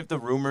 And if the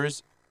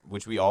rumors,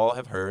 which we all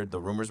have heard,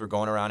 the rumors were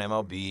going around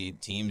MLB,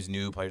 teams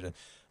knew, players,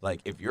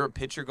 like, if you're a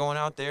pitcher going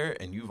out there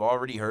and you've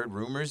already heard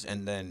rumors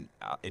and then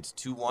it's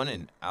 2-1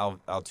 and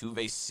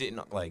Altuve's sitting,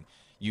 like,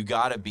 you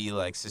got to be,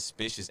 like,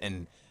 suspicious.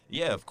 And,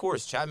 yeah, of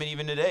course, Chapman,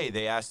 even today,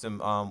 they asked him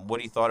what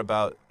he thought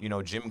about,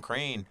 Jim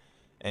Crane.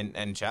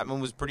 And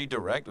Chapman was pretty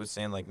direct with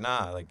saying, like,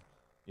 nah, like,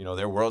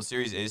 their World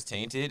Series is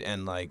tainted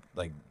and, like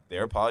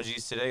their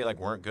apologies today, like,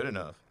 weren't good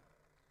enough.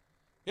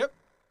 Yep.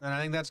 And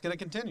I think that's going to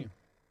continue.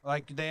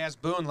 Like, they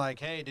asked Boone, like,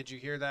 hey, did you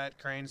hear that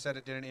Crane said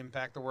it didn't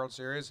impact the World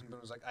Series? And Boone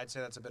was like, I'd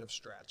say that's a bit of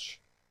stretch.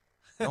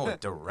 No,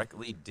 it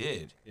directly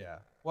did. Yeah.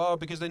 Well,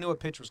 because they knew a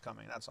pitch was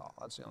coming. That's all.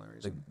 That's the only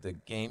reason. The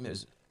game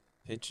is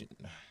pitching.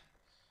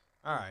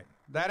 All right.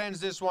 That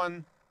ends this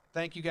one.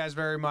 Thank you guys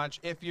very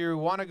much. If you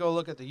want to go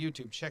look at the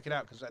YouTube, check it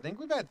out, because I think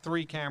we've had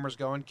 3 cameras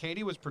going.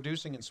 Katie was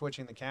producing and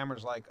switching the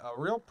cameras like a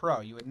real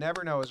pro. You would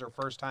never know it was her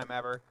first time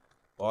ever.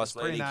 Boss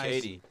lady nice.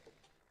 Katie.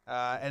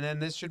 And then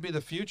this should be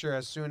the future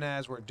as soon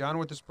as we're done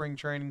with the spring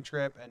training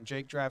trip and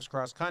Jake drives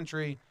cross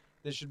country.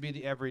 This should be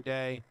the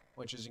everyday,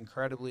 which is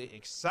incredibly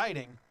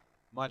exciting,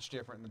 much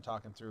different than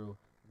talking through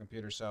a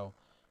computer. So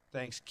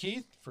thanks,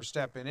 Keith, for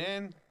stepping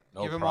in.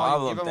 No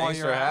problem.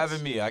 Thanks for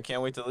having me. I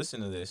can't wait to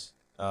listen to this.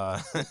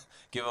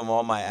 Give them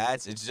all my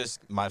ads. It's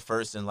just my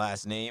first and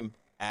last name,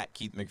 at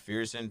Keith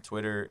McPherson,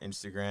 Twitter,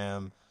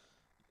 Instagram.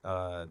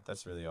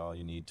 That's really all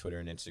you need, Twitter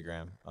and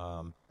Instagram.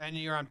 And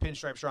you're on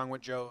Pinstripe Strong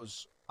with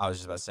Joe's. I was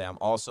just about to say, I'm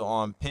also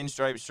on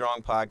Pinstripe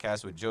Strong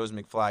podcast with Joe's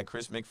McFly,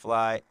 Chris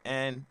McFly,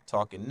 and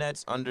Talking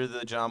Nets under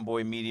the John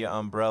Boy Media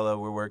umbrella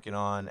we're working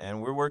on.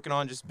 And we're working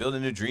on just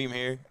building a dream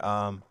here.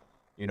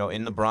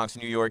 in the Bronx,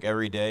 New York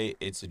every day.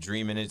 It's a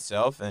dream in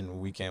itself, and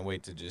we can't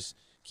wait to just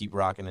keep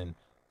rocking and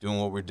doing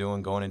what we're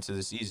doing going into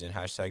the season.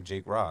 #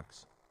 Jake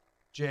Rocks.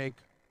 Jake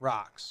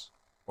Rocks.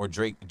 Or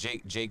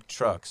Jake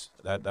Trucks.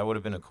 That would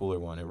have been a cooler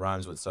one. It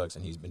rhymes with sucks,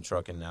 and he's been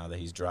trucking now that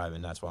he's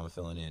driving. That's why I'm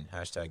filling in.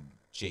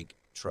 # Jake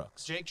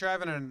Trucks. Jake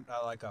driving in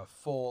like a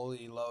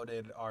fully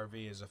loaded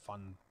RV is a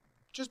fun.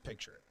 Just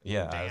picture it.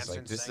 Yeah, I was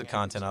like, this is the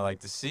content I like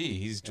to see.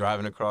 He's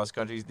driving across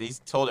country. He's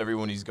told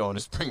everyone he's going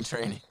to spring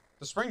training.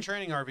 The spring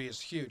training RV is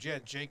huge. Yeah,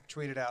 Jake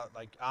tweeted out,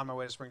 like, on my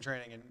way to spring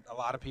training, and a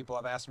lot of people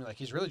have asked me, like,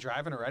 he's really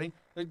driving already?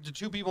 The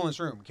two people in this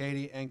room,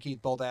 Katie and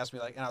Keith, both asked me,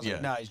 like, and I was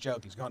like, no, he's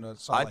joking. He's going to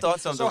Salt Lake. I thought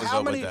something was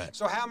up with that.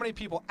 So how many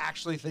people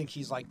actually think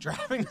he's, like,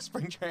 driving the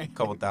spring training? A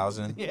couple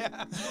thousand.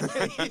 Yeah.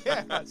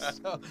 Yeah,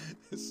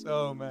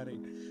 so many.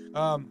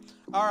 All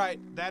right,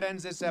 that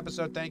ends this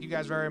episode. Thank you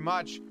guys very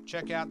much.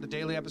 Check out the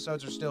daily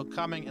episodes are still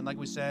coming, and like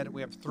we said,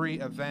 we have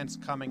 3 events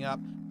coming up.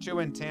 2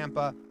 in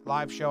Tampa,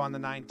 live show on the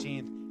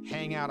 19th.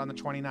 Hangout on the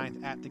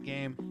 29th at the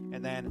game,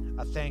 and then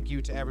a thank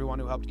you to everyone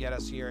who helped get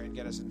us here and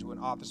get us into an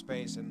office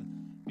space and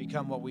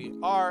become what we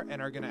are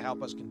and are going to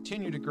help us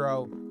continue to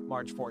grow.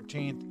 March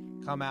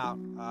 14th, come out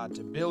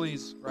to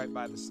Billy's right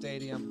by the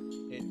stadium.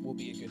 It will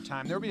be a good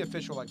time. There will be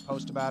official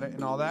post about it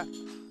and all that,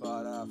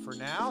 but for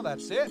now,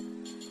 that's it.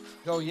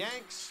 Go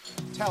Yanks.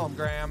 Tell them,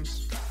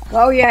 Grams.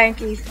 Go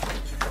Yankees.